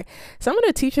professors, sorry, some of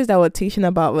the teachers that were teaching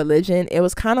about religion, it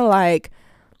was kind of like,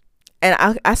 and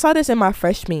I saw this in my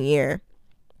freshman year.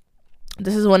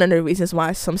 This is one of the reasons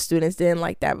why some students didn't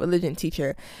like that religion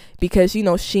teacher, because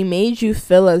she made you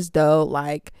feel as though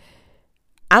like,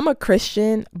 I'm a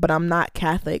Christian but I'm not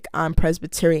Catholic, I'm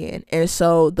Presbyterian. And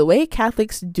so the way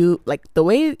Catholics do, the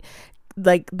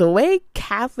way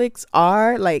Catholics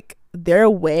are, like their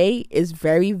way is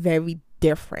very, very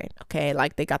different. Okay,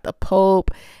 like they got the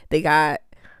Pope, they got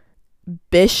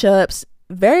bishops,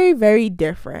 very, very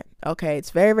different. Okay, it's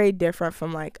very, very different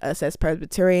from like us as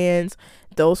Presbyterians,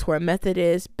 those who are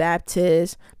Methodist,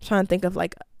 Baptist. I'm trying to think of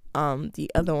like the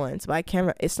other ones, but I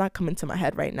can't, it's not coming to my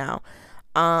head right now.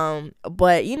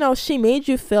 But she made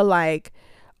you feel like,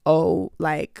 oh,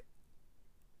 like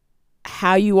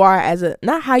how you are as a,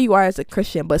 not how you are as a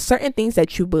Christian, but certain things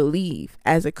that you believe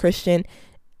as a Christian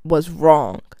was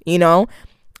wrong, and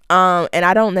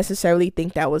I don't necessarily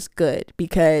think that was good,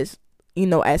 because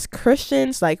as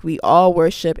Christians, like we all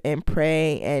worship and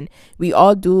pray, and we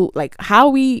all do like how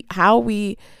we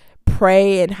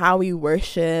pray and how we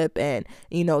worship, and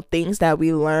things that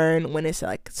we learn when it's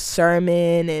like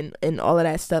sermon and all of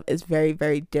that stuff is very,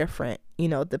 very different,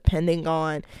 depending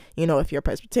on if you're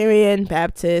Presbyterian,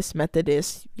 Baptist,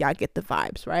 Methodist. Y'all get the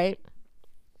vibes, right?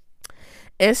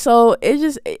 And so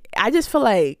I just feel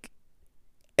like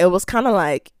it was kind of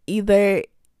like, either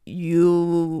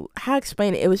how to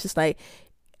explain it, it was just like,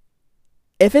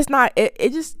 if it's not,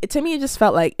 to me it just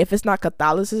felt like, if it's not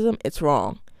Catholicism, it's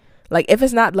wrong. Like if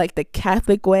it's not like the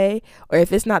Catholic way, or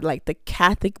if it's not like the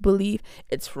Catholic belief,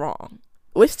 it's wrong.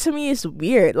 Which to me is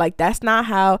weird. Like that's not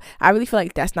how, I really feel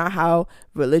like that's not how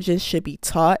religion should be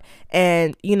taught.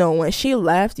 And when she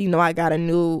left, I got a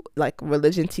new like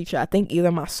religion teacher, I think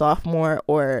either my sophomore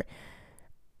or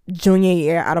junior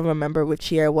year, I don't remember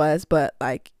which year it was, but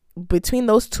like between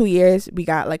those 2 years we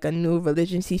got like a new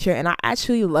religion teacher, and I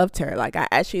actually loved her. Like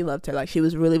she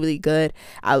was really, really good.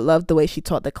 I loved the way she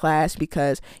taught the class,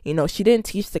 because she didn't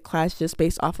teach the class just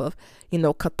based off of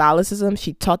Catholicism.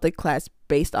 She taught the class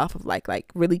based off of like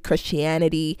really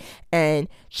Christianity, and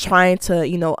trying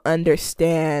to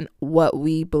understand what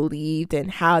we believed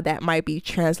and how that might be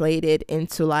translated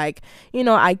into like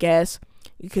I guess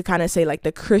you could kind of say like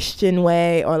the Christian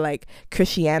way, or like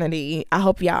Christianity. I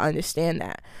hope y'all understand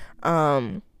that.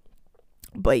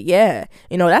 But yeah,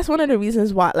 that's one of the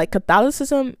reasons why like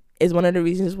Catholicism is one of the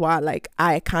reasons why like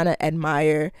I kind of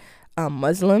admire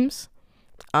Muslims.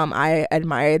 I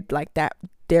admired like that,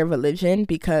 their religion,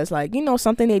 because like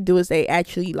something they do is they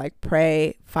actually like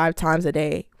pray 5 times a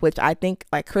day, which I think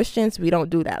like Christians, we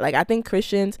don't do that. Like I think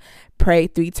Christians pray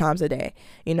 3 times a day,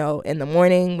 in the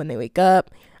morning when they wake up,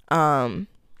 when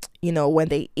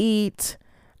they eat,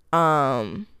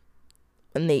 and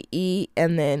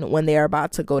then when they're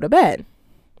about to go to bed.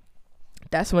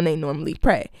 That's when they normally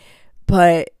pray.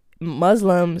 But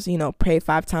Muslims, pray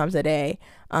 5 times a day.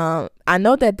 I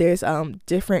know that there's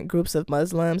different groups of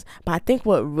Muslims, but I think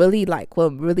what really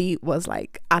was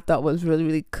like, I thought was really,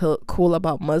 really cool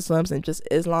about Muslims and just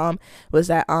Islam was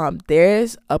that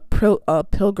there's a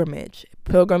pilgrimage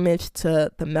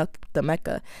to the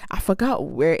Mecca. I forgot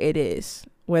where it is,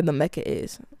 where the Mecca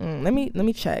is. Let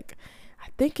me check. I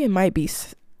think it might be,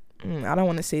 I don't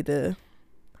want to say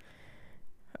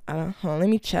let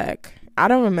me check. I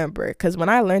don't remember, because when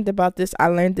I learned about this, I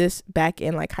learned this back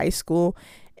in like high school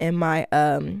in my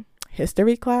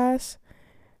history class.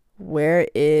 Where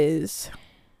is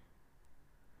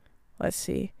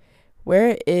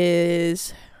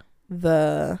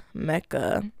the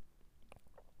Mecca?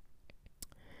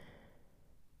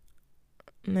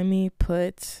 Let me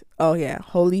put, oh yeah,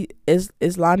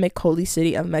 Islamic holy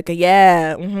city of Mecca.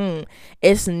 Yeah.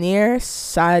 It's near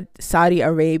Saudi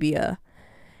Arabia.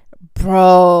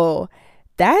 Bro,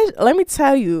 let me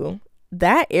tell you,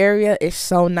 that area is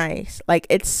so nice. Like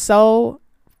it's so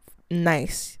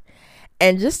nice.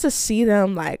 And just to see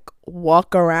them like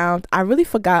walk around, I really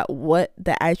forgot what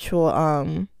the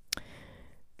actual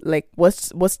like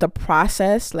what's the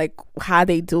process, like how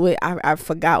they do it. I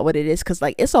forgot what it is, because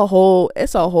like it's a whole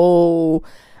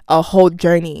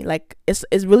journey. Like it's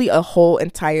really a whole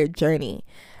entire journey.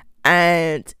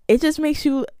 And it just makes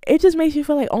you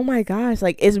feel like, oh my gosh,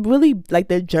 like it's really like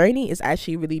the journey is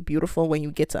actually really beautiful when you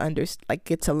get to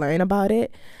get to learn about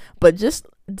it. But just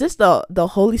the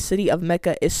holy city of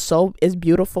Mecca is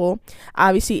beautiful.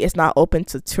 Obviously it's not open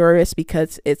to tourists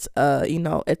because it's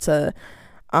it's a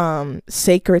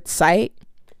sacred site.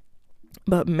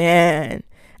 But man,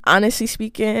 honestly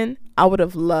speaking, I would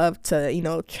have loved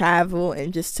to, travel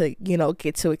and just to,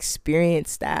 get to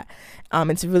experience that.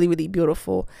 It's really, really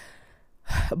beautiful.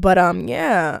 But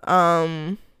yeah,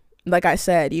 like I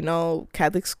said,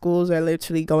 Catholic schools are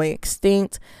literally going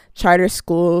extinct. Charter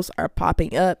schools are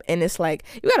popping up, and it's like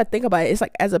you got to think about it. It's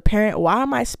like, as a parent, why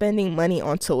am I spending money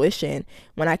on tuition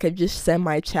when I could just send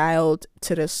my child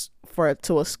to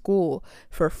a school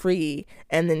for free,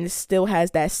 and then it still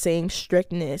has that same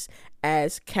strictness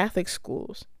as Catholic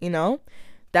schools,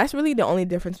 That's really the only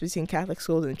difference between Catholic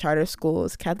schools and charter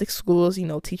schools. Catholic schools,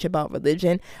 teach about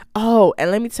religion. Oh,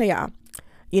 and let me tell y'all,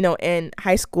 in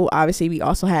high school, obviously we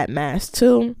also had mass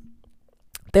too.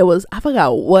 I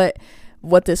forgot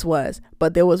what this was,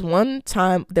 but there was one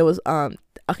time,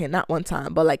 okay, not one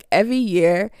time, but like every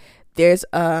year there's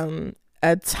a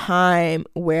time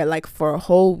where, like, for a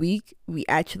whole week we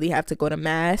actually have to go to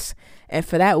mass. And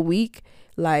for that week,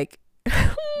 like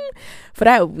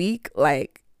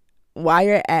like while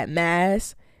you're at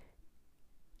mass,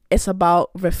 it's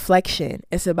about reflection,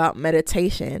 it's about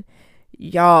meditation,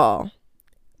 y'all.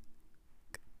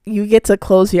 You get to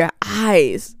close your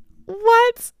eyes.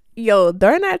 What? Yo,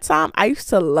 during that time, I used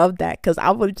to love that because I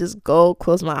would just go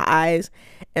close my eyes,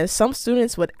 and some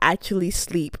students would actually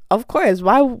sleep. Of course,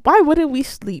 why wouldn't we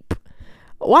sleep?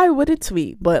 Why wouldn't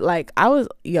we? But like, I was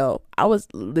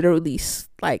literally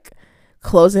like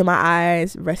closing my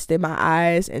eyes, resting my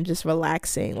eyes, and just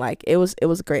relaxing. Like, it was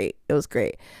great. It was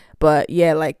great. But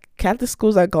yeah, like, Catholic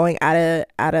schools are going out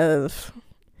of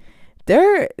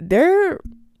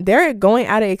they're going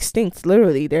out of extinct.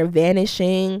 Literally, they're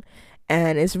vanishing,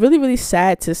 and it's really, really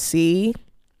sad to see.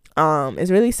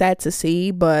 It's really sad to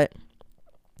see, but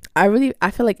I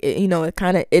feel like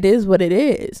it is what it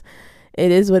is.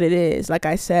 It is what it is. Like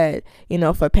I said,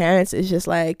 for parents, it's just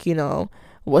like,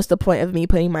 what's the point of me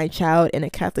putting my child in a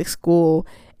Catholic school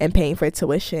and paying for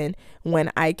tuition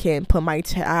when I can put my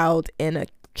child in a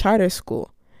charter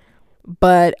school?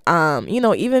 But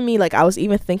even me, like, I was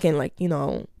even thinking, like,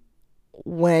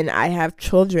 when I have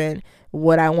children,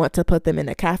 would I want to put them in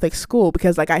a Catholic school?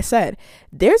 Because like I said,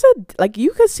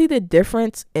 you could see the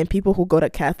difference in people who go to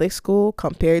Catholic school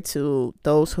compared to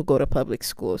those who go to public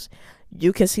schools.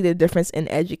 You can see the difference in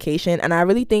education. And I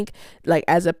really think, like,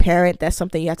 as a parent, that's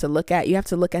something you have to look at. You have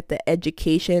to look at the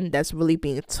education that's really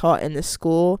being taught in the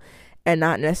school, and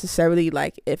not necessarily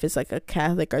like if it's like a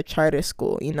Catholic or charter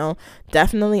school.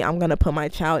 Definitely I'm gonna put my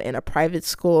child in a private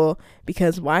school,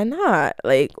 because why not?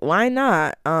 Like, why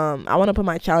not? I want to put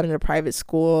my child in a private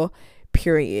school,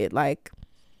 period. Like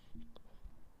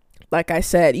I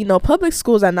said, public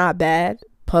schools are not bad.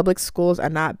 Public schools are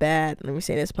not bad. Let me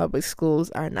say this: public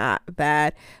schools are not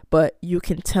bad, but you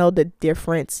can tell the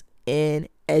difference in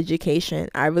education.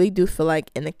 I really do feel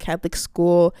like in the Catholic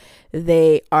school,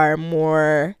 they are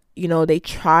more, I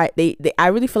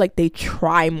really feel like they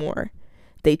try more.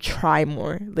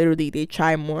 Literally, they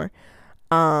try more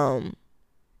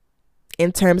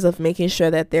in terms of making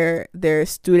sure that their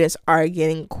students are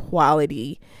getting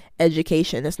quality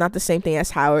education. It's not the same thing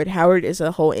as Howard. Howard is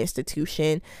a whole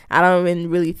institution. I don't even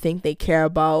really think they care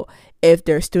about if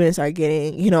their students are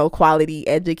getting, quality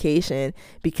education,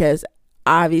 because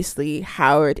obviously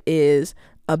Howard is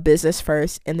a business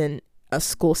first and then a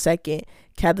school second.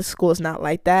 Catholic school is not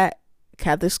like that.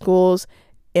 Catholic schools,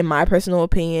 in my personal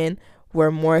opinion, were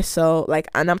more so like,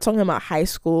 and I'm talking about high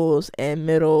schools and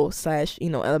middle /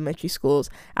 elementary schools.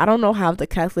 I don't know how the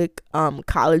Catholic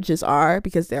colleges are,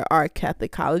 because there are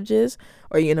Catholic colleges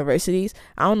or universities.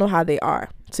 I don't know how they are,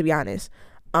 to be honest.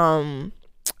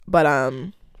 But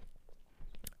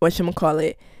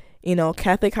whatchamacallit,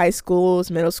 Catholic high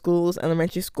schools, middle schools,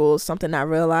 elementary schools, something I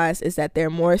realized is that they're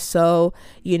more so,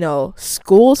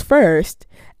 schools first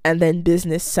and then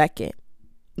business second.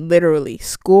 Literally,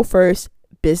 school first,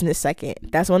 business second.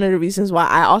 That's one of the reasons why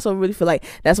I also really feel like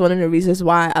that's one of the reasons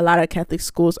why a lot of Catholic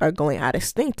schools are going out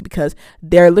extinct, because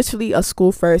they're literally a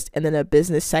school first and then a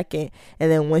business second.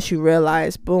 And then once you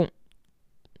realize, boom,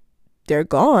 they're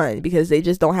gone, because they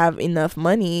just don't have enough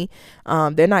money.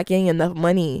 They're not getting enough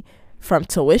money from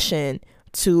tuition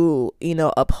to,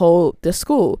 uphold the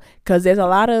school, because there's a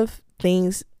lot of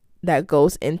things that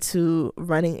goes into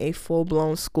running a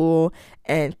full-blown school,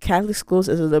 and Catholic schools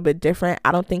is a little bit different.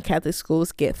 I don't think Catholic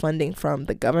schools get funding from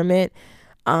the government,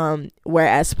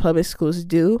 whereas public schools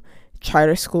do.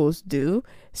 charter schools do.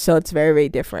 So it's very, very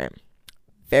different.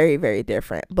 Very, very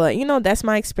different. But that's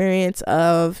my experience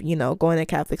of going to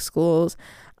Catholic schools.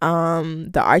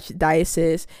 The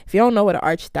archdiocese, if you don't know what an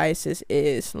archdiocese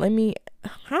is, how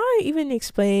do I even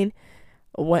explain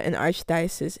what an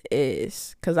archdiocese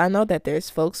is? Because I know that there's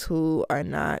folks who are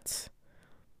not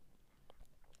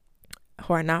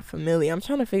familiar. I'm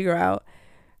trying to figure out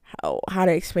how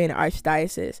to explain an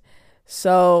archdiocese.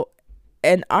 So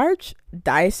an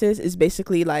archdiocese is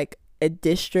basically like a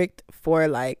district for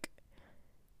like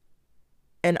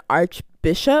an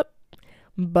archbishop,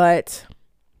 but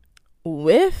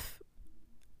with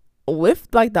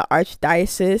like the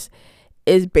archdiocese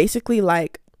is basically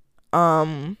like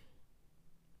how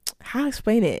to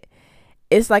explain it,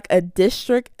 it's like a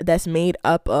district that's made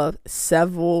up of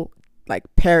several like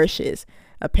parishes.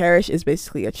 A parish is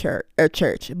basically a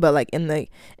church, but like in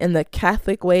the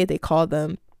Catholic way they call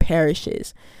them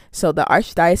parishes. So the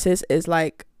archdiocese is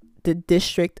like the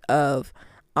district of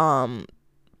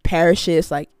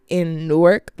parishes, like in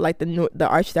Newark, like the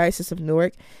archdiocese of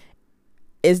Newark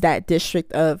is that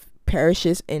district of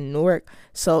parishes in Newark.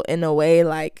 So in a way,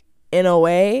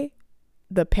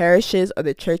 the parishes or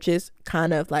the churches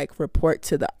kind of like report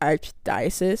to the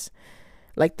archdiocese,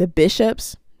 like the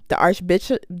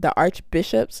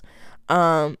archbishops.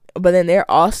 But then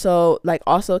they're also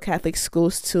Catholic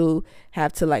schools too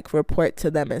have to like report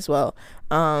to them as well.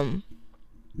 But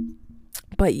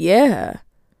yeah,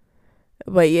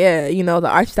 the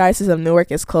Archdiocese of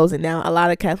Newark is closing down a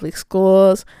lot of Catholic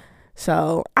schools.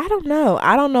 So I don't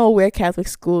know where Catholic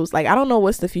schools, like I don't know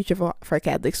what's the future for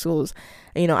Catholic schools.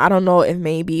 I don't know if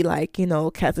maybe like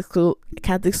Catholic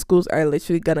schools are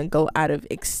literally gonna go out of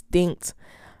extinct,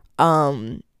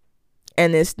 and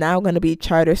it's now gonna be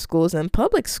charter schools and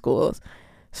public schools.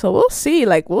 So we'll see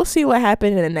what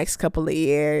happens in the next couple of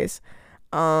years.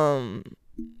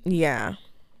 Yeah.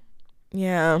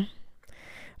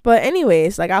 But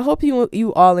anyways, like I hope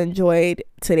you all enjoyed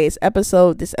today's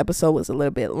episode. This episode was a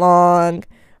little bit long,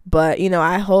 but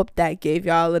I hope that gave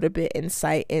y'all a little bit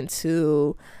insight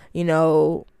into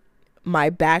my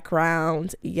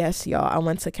background. Yes, y'all, I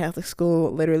went to Catholic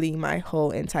school literally my whole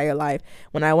entire life.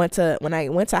 When I went to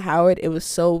Howard, it was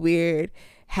so weird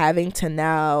having to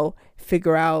now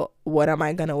figure out what am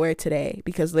I gonna wear today,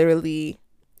 because literally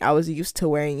I was used to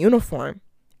wearing uniform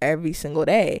every single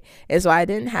day, and so I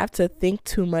didn't have to think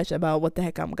too much about what the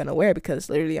heck I'm gonna wear, because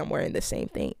literally I'm wearing the same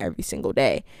thing every single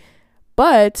day.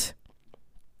 But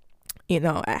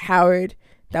at Howard,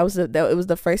 it was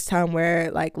the first time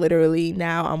where like literally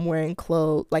now I'm wearing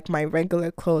clothes, like my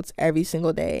regular clothes, every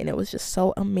single day, and it was just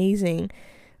so amazing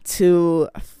to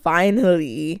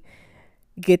finally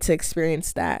get to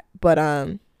experience that. But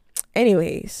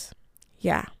anyways,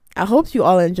 yeah, I hope you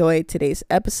all enjoyed today's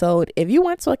episode. If you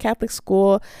went to a Catholic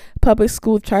school, public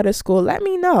school, charter school, let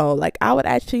me know. Like I would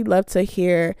actually love to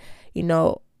hear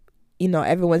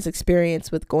everyone's experience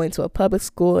with going to a public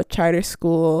school, a charter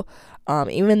school,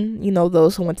 even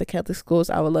those who went to Catholic schools.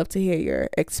 I would love to hear your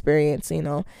experience.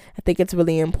 I think it's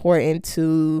really important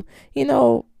to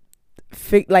I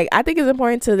think it's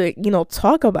important to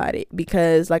talk about it,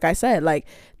 because like I said, like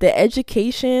the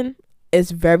education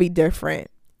is very different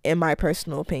in my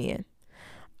personal opinion.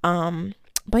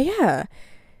 But yeah,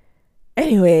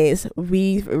 anyways,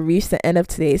 we've reached the end of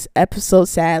today's episode,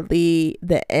 sadly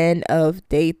the end of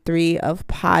day 3 of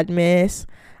Podmas.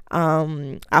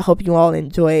 I hope you all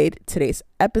enjoyed today's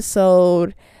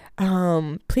episode.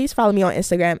 Please follow me on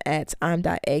Instagram at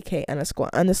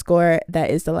im.ak__.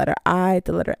 That is the letter I,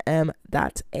 the letter M,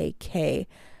 .ak __.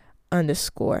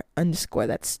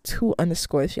 That's 2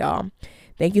 underscores, y'all.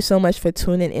 Thank you so much for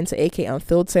tuning into AK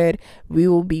Unfiltered. We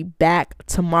will be back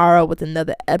tomorrow with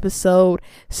another episode,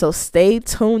 so stay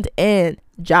tuned in,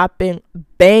 dropping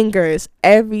bangers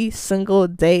every single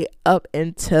day up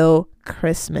until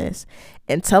Christmas.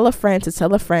 And tell a friend to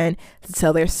tell a friend to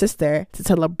tell their sister to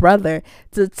tell a brother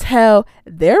to tell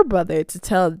their brother to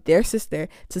tell their sister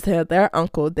to tell their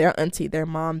uncle, their auntie, their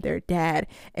mom, their dad,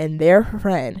 and their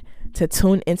friend to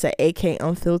tune into AK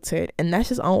Unfiltered. And that's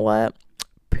just on what?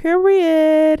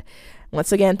 Period.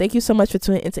 Once again, thank you so much for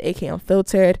tuning into AK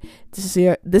Unfiltered.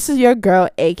 This is your girl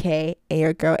AK, and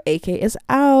your girl AK is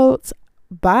out.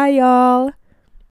 Bye, y'all.